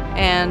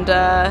 And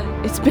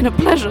it's been a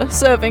pleasure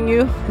serving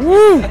you.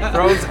 Woo!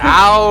 Thrones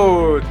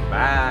out.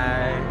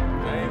 Bye.